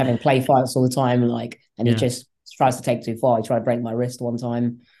having play fights all the time, like, and he just tries to take too far. He tried to break my wrist one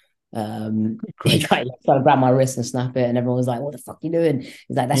time. He tried to grab my wrist and snap it, and everyone was like, "What the fuck are you doing?"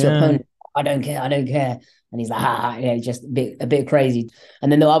 He's like, "That's your opponent." I don't care. And he's like, yeah, just a bit crazy.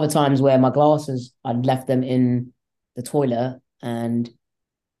 And then there were other times where my glasses, I'd left them in the toilet, and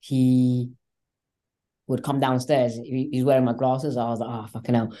he would come downstairs. He's wearing my glasses. I was like, "Oh,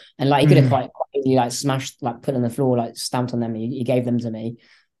 fucking hell!" And like he could have quite easily like smashed, like put on the floor, like stamped on them. He gave them to me.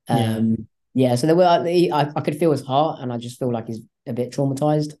 Yeah. So there were, I could feel his heart, and I just feel like he's a bit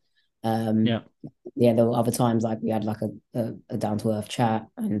traumatized. There were other times like we had like a down to earth chat,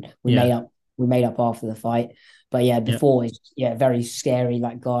 and we made up after the fight. But yeah, before it's very scary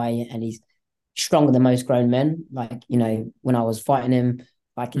like guy, and he's stronger than most grown men. Like, when I was fighting him,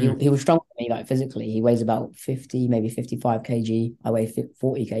 like he was stronger than me, like physically. He weighs about 50, maybe 55 kg. I weigh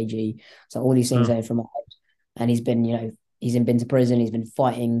 40 kg. So all these things are from my head. And he's been, he's been to prison. He's been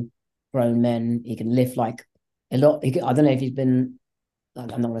fighting grown men. He can lift like a lot. I don't know if he's been, I'm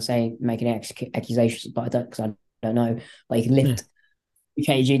not going to say making accusations, but I don't, because I don't know. But he can lift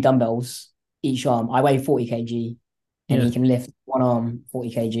kg dumbbells each arm. I weigh 40 kg, and he can lift one arm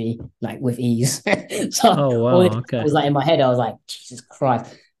 40 kg like with ease. So I was like, in my head, I was like, Jesus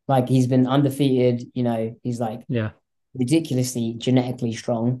Christ. Like, he's been undefeated, he's like ridiculously genetically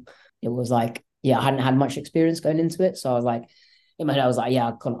strong. It was like, I hadn't had much experience going into it. So I was like, in my head, I was like,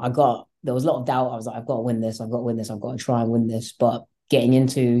 there was a lot of doubt. I was like, I've got to win this. I've got to try and win this. But getting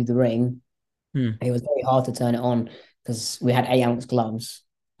into the ring, it was very hard to turn it on, because we had 8-ounce gloves,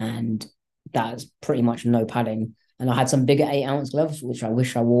 and that's pretty much no padding. And I had some bigger 8-ounce gloves, which I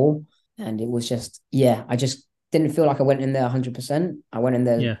wish I wore. And it was just, I just didn't feel like I went in there 100%. I went in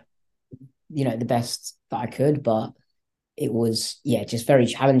there, the best that I could, but it was, just very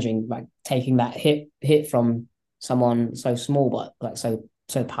challenging, like taking that hit from someone so small, but like so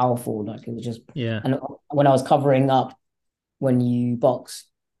powerful. Like, it was just, and when I was covering up, when you box,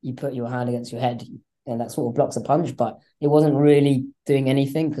 you put your hand against your head, and that sort of blocks a punch, but it wasn't really doing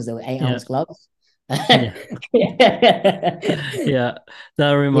anything, because there were 8-ounce gloves. Yeah. Yeah. Yeah, that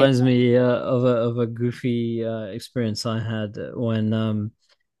Yeah. reminds me of a goofy experience I had when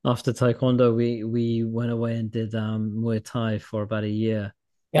after Taekwondo we went away and did Muay Thai for about a year.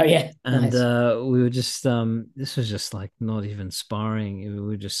 Oh yeah. And Nice. we were just this was just like not even sparring. We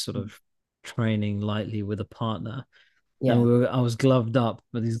were just sort of training lightly with a partner. And Yeah. I was gloved up,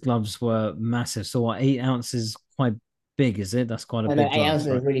 but these gloves were massive. So what, 8 ounces quite big, is it? That's quite a I know big 8 ounces gloves, is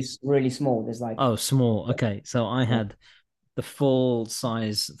right? really small. There's like Oh, small. Okay. So I yeah. had the full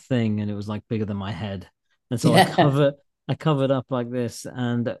size thing and it was like bigger than my head. And so Yeah. I covered up like this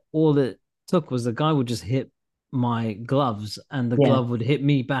and all it took was the guy would just hit my gloves and the Yeah. glove would hit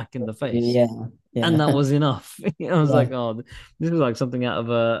me back in the face. Yeah. And that Yeah. was enough. I was Yeah. like, oh, this is like something out of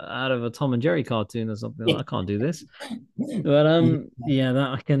a Tom and Jerry cartoon or something. Yeah. I can't do this. But Yeah. yeah, that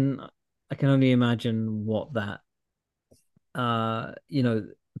I can only imagine what that you know,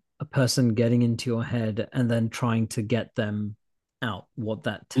 a person getting into your head and then trying to get them out, what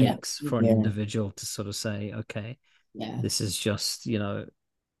that Yeah. takes for an Yeah. individual to sort of say, okay, Yeah. this is just, you know,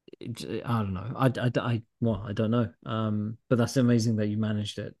 I don't know. Well, I don't know. But that's amazing that you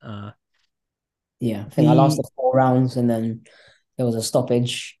managed it. Yeah. I think I The lasted 4 rounds and then there was a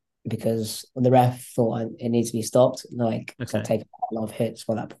stoppage because the ref thought it needs to be stopped. Like, because I'd okay, taken quite a lot of hits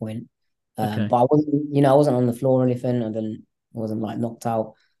by that point. okay, But I wasn't, I wasn't on the floor or anything. I wasn't like knocked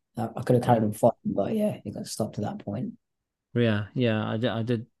out. I could have yeah, carried on fighting, but yeah, it got stopped at that point. yeah, yeah. I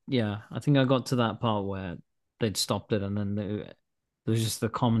did. Yeah, I think I got to that part where they'd stopped it, and then there was just the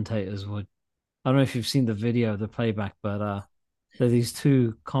commentators would. I don't know if you've seen the video, the playback, but there are these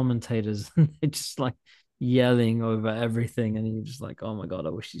two commentators and they're just like yelling over everything, and you're just like, oh my god, I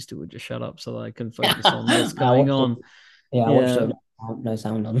wish these two would just shut up so that I can focus on what's I going watched it. on. Yeah, I watched Yeah, it. No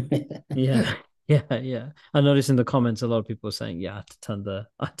sound on. yeah, yeah, yeah. I noticed in the comments a lot of people are saying, yeah, I had to turn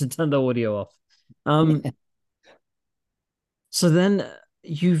I had to turn the audio off. Um, so then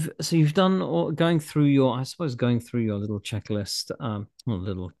you've done or going through your I suppose going through your little checklist, well,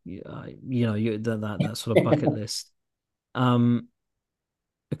 little, you know, that sort of bucket list. Um,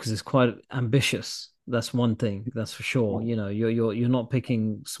 because it's quite ambitious. That's one thing, that's for sure. You know, you're not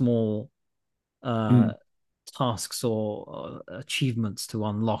picking small uh Mm, tasks or achievements to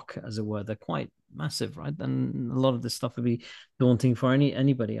unlock, as it were. They're quite massive, right? And a lot of this stuff would be daunting for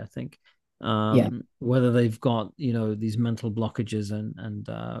anybody, I think. yeah, Whether they've got, you know, these mental blockages and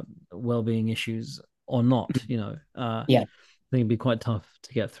well-being issues or not, you know, yeah, I think it'd be quite tough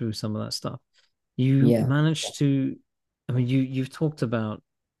to get through some of that stuff. You yeah, managed to, I mean, you've talked about,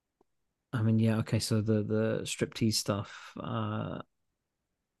 I mean, yeah, okay, so the striptease stuff,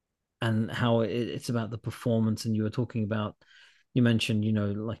 and how it's about the performance, and you were talking about, you mentioned, you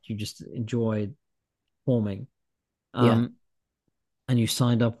know, like you just enjoyed performing, yeah, um, and you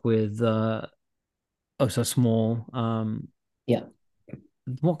signed up with Oh So Small. yeah.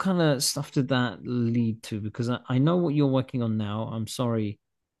 What kind of stuff did that lead to? Because I know what you're working on now. I'm sorry,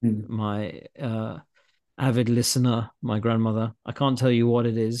 Mm, my avid listener, my grandmother. I can't tell you what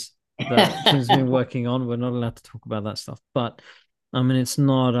it is that Jim's been working on. We're not allowed to talk about that stuff. But I mean, it's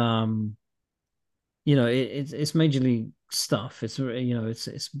not you know, it's major league stuff. It's, you know,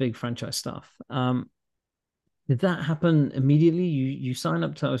 it's big franchise stuff. Did that happen immediately? You sign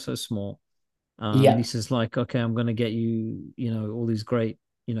up to Oh So Small. yeah, Lisa's like, okay, I'm gonna get you, you know, all these great,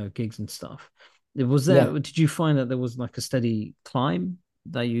 you know, gigs and stuff. Was yeah. there, did you find that there was like a steady climb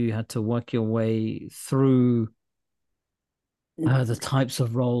that you had to work your way through the types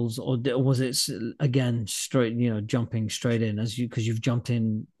of roles, or was it again straight, you know, jumping straight in as you, because you've jumped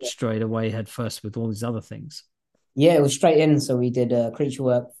in straight away head first with all these other things? Yeah, it was straight in. So we did creature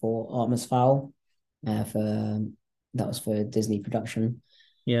work for Artemis Fowl, for that was for Disney production,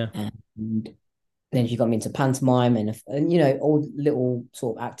 Yeah, and then she got me into pantomime and all little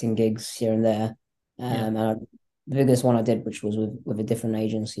sort of acting gigs here and there. yeah, The biggest one I did, which was with a different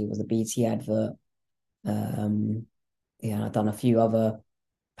agency, was the BT advert. Yeah, and I've done a few other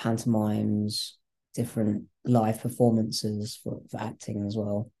pantomimes, different live performances for acting as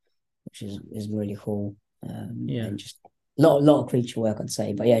well, which is really cool. yeah, And just lot of creature work, I'd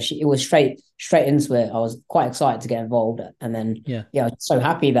say. But yeah, it was straight into it. I was quite excited to get involved, and then yeah, yeah, I was so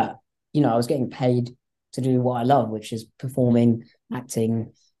happy that I was getting paid to do what I love, which is performing,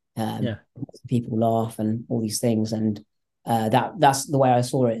 acting, yeah, people laugh, and all these things. And that's the way I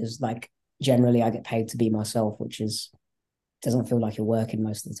saw it. Is like generally I get paid to be myself, which is doesn't feel like you're working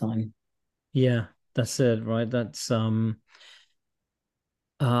most of the time. yeah. That's it, right? That's I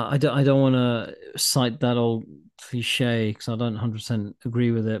don't want to cite that old cliche because I don't 100%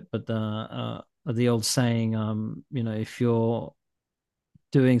 agree with it, but the old saying, you know, if you're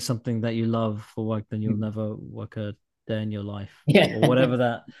doing something that you love for work, then you'll never work a day in your life, Yeah. or whatever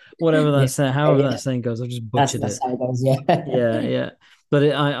that Yeah. saying, however Yeah. that saying goes. I just That's butchered that's it. how it goes. Yeah. Yeah, yeah. But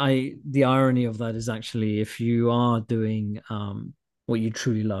the irony of that is actually if you are doing what you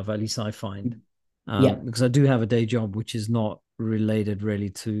truly love, at least I find, Yeah. because I do have a day job which is not related really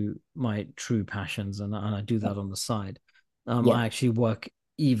to my true passions, and I do that on the side. Yeah. I actually work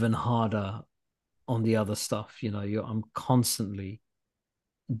even harder on the other stuff. I'm constantly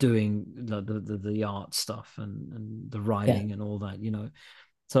doing the art stuff and the Yeah. writing and all that.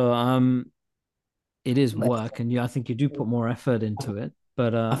 So it is But work, and I think you do put more effort into it.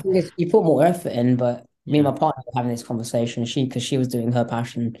 But I think you put more effort in, but me and yeah, my partner were having this conversation. Because she was doing her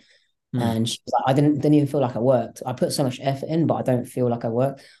passion, mm, and she was like, I didn't even feel like I worked. I put so much effort in, but I don't feel like I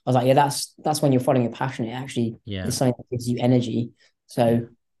work. I was like, yeah, that's when you're following your passion. It actually yeah, is something that gives you energy. yeah, So,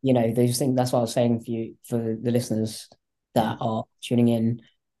 those things. That's what I was saying for the listeners yeah, that are tuning in.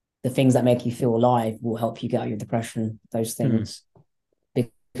 The things that make you feel alive will help you get out of your depression. Those mm, things,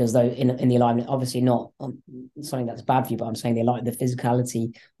 because though in the alignment, obviously not something that's bad for you, but I'm saying they like the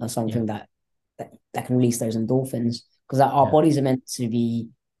physicality of yeah, something that can release those endorphins, because our yeah, bodies are meant to be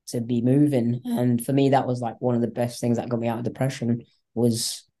moving. And for me, that was like one of the best things that got me out of depression,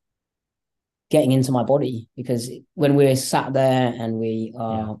 was getting into my body. Because when we're sat there and we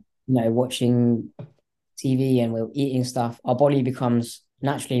yeah, are watching TV and we're eating stuff, our body becomes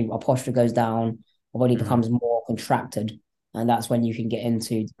naturally, our posture goes down, our body mm, becomes more contracted. And that's when you can get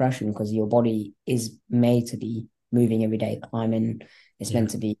into depression, because your body is made to be moving every day, climbing, it's yeah,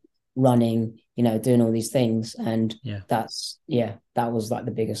 meant to be running, doing all these things. And yeah, that was like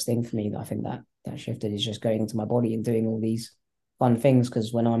the biggest thing for me, that I think that shifted, is just going into my body and doing all these fun things.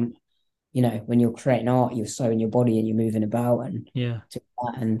 Because when you're creating art, you're so in your body and you're moving about and yeah, to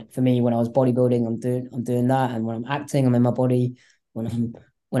that. And for me, when I was bodybuilding, I'm doing that. And when I'm acting, I'm in my body. When I'm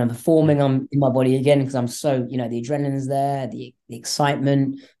yeah, performing, I'm in my body again, because I'm so, the adrenaline's there, the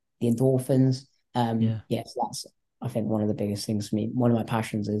excitement, the endorphins. yeah, Yes, that's, I think, one of the biggest things for me. One of my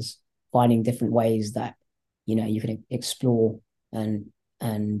passions is finding different ways that you can explore and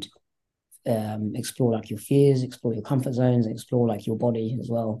and explore like your fears, explore your comfort zones, explore like your body as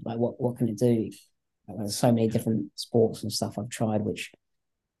well. Like what can it do? Like, there's so many different sports and stuff I've tried, which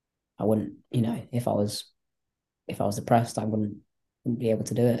I wouldn't, if I was depressed, I wouldn't be able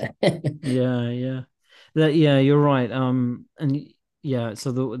to do it. yeah, yeah. Yeah, you're right. And yeah,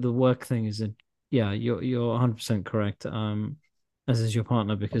 so the work thing is yeah, you're 100% correct. As is your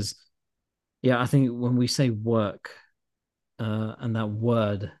partner, because yeah, I think when we say work, and that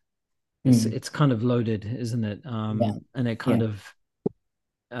word, Mm, it's kind of loaded, isn't it? yeah, And yeah,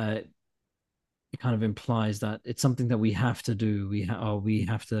 uh, it kind of implies that it's something that we have to do. We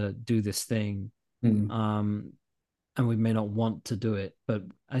have to do this thing, mm, um, and we may not want to do it. But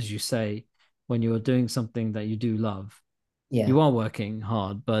as you say, when you're doing something that you do love, yeah, you are working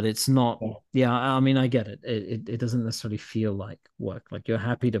hard, but it's not. yeah, Yeah, I mean, I get it. It doesn't necessarily feel like work. Like you're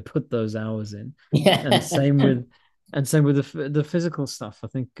happy to put those hours in, and yeah, same with the physical stuff. I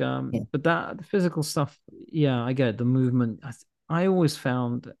think, yeah, but that the physical stuff, yeah, I get it. The movement. I always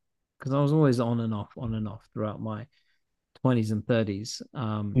found, because I was always on and off throughout my 20s and 30s,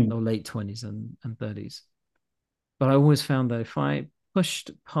 mm, or late 20s and 30s. But I always found that if I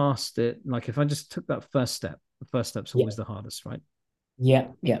pushed past it, like if I just took that first step, the first step's yeah, always the hardest, right? yeah,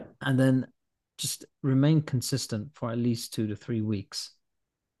 yeah, And then just remain consistent for at least 2 to 3 weeks.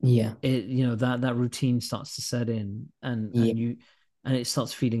 yeah, That routine starts to set in, yeah, and it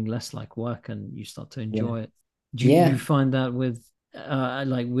starts feeling less like work, and you start to yeah, enjoy it. Do you yeah, find that with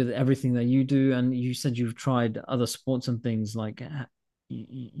like with everything that you do? And you said you've tried other sports and things, like and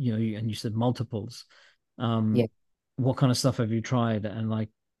you said multiples. yeah. um what kind of stuff have you tried? And like,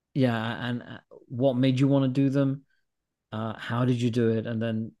 yeah, and what made you want to do them? How did you do it? And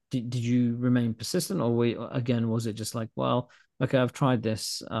then did you remain persistent, or again, was it just like, well, okay, I've tried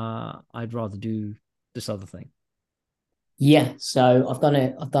this, I'd rather do this other thing? Yeah, so I've done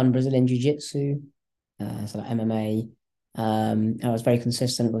it. I've done Brazilian Jiu-Jitsu, so like MMA. And I was very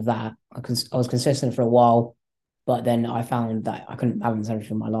consistent with that. I was consistent for a while, but then I found that I couldn't balance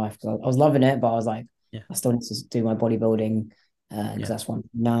everything in my life, because I was loving it, but I was like, Yeah, I still need to do my bodybuilding, because yeah, that's what I'm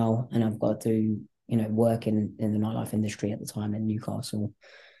doing now, and I've got to work in the nightlife industry at the time in Newcastle.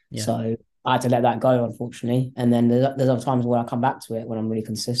 yeah, So I had to let that go, unfortunately. And then there's other times where I come back to it when I'm really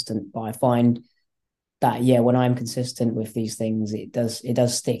consistent, but I find that, yeah, when I'm consistent with these things, it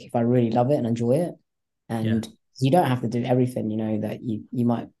does stick if I really love it and enjoy it. yeah. And you don't have to do everything, that you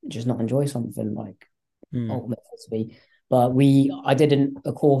might just not enjoy something, like Mm, ultimate frisbee. But I did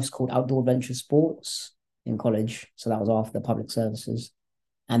a course called Outdoor Adventure Sports in college, so that was after the public services.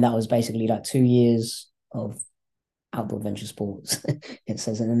 And that was basically like 2 years of outdoor adventure sports. It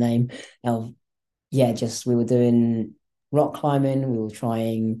says in the name of, yeah, just we were doing rock climbing, we were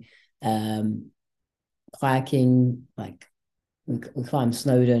trying kayaking, like we climbed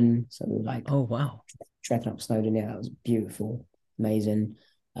Snowdon, so we were like Oh wow. trekking up Snowdon. Yeah, that was beautiful, amazing.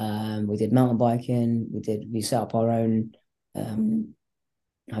 We did mountain biking. We set up our own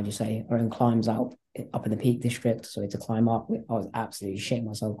how do you say, our own climbs up in the Peak District. So we had to climb up. I was absolutely shitting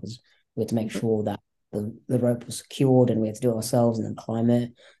myself because we had to make sure that the rope was secured and we had to do it ourselves and then climb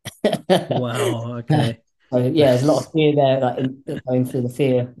it. Wow. Okay. So yeah, there's a lot of fear there, like going through the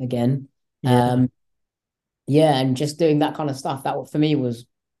fear again. Yeah. Yeah, and just doing that kind of stuff. That for me was,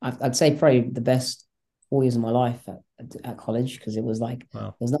 I'd say, probably the best 4 years of my life at college, because it was like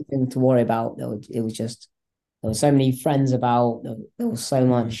Wow. there was nothing to worry about. It was just there were so many friends about. There was so Mm.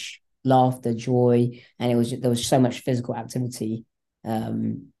 much laughter, joy, and there was so much physical activity.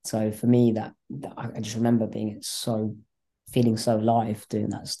 So for me, that I just remember feeling so alive doing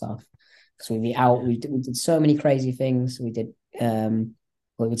that stuff. Because we'd be out, Yeah. we did so many crazy things.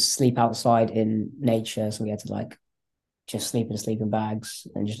 We would sleep outside in nature, so we had to like just sleep in sleeping bags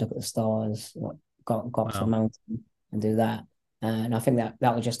and just look at the stars. Like, got up to a Wow. mountain and do that. And I think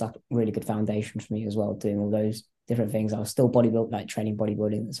that was just like a really good foundation for me as well, doing all those different things. I was still like training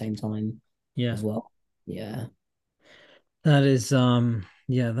bodybuilding at the same time Yeah. as well. Yeah. That is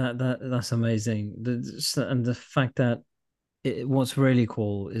yeah, that's amazing. And the fact that what's really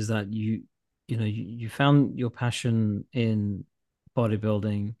cool is that you found your passion in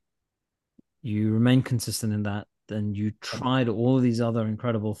bodybuilding, you remain consistent in that, then you tried all of these other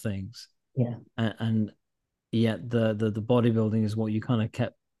incredible things, Yeah. and yet the bodybuilding is what you kind of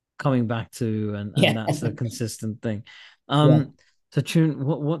kept coming back to, and Yeah. that's the consistent thing. Yeah. So Choon,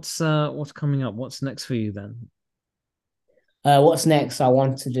 what's coming up? What's next for you then? What's next? I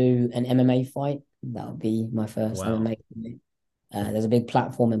want to do an MMA fight. That would be my first Wow. MMA fight. There's a big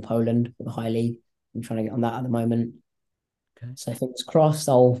platform in Poland for the high league. I'm trying to get on that at the moment. Okay. So fingers crossed,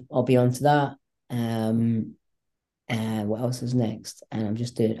 I'll be onto that. Um, and what else is next? And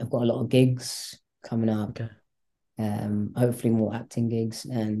I've got a lot of gigs coming up. Okay. Hopefully more acting gigs,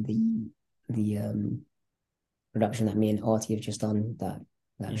 and the production that me and Artie have just done, that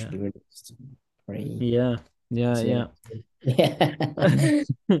should Yeah. be released pretty Yeah. Yeah. soon. Yeah. Yeah.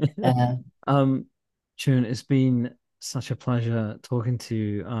 uh, um, Choon, it's been such a pleasure talking to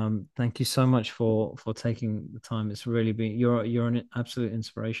you. Thank you so much for taking the time. It's really been you're an absolute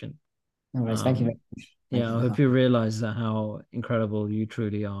inspiration. no worries. Thank you Um, very much. Thank yeah, you I for the hope call. you realize that how incredible you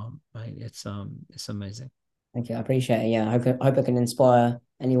truly are, mate. It's amazing. Thank you. I appreciate it. Yeah, I hope I can inspire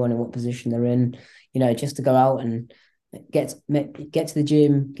anyone in what position they're in. Just to go out and get to the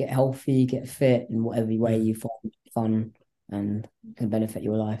gym, get healthy, get fit in whatever way Mm. you find fun and can benefit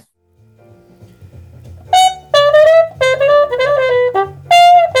your life.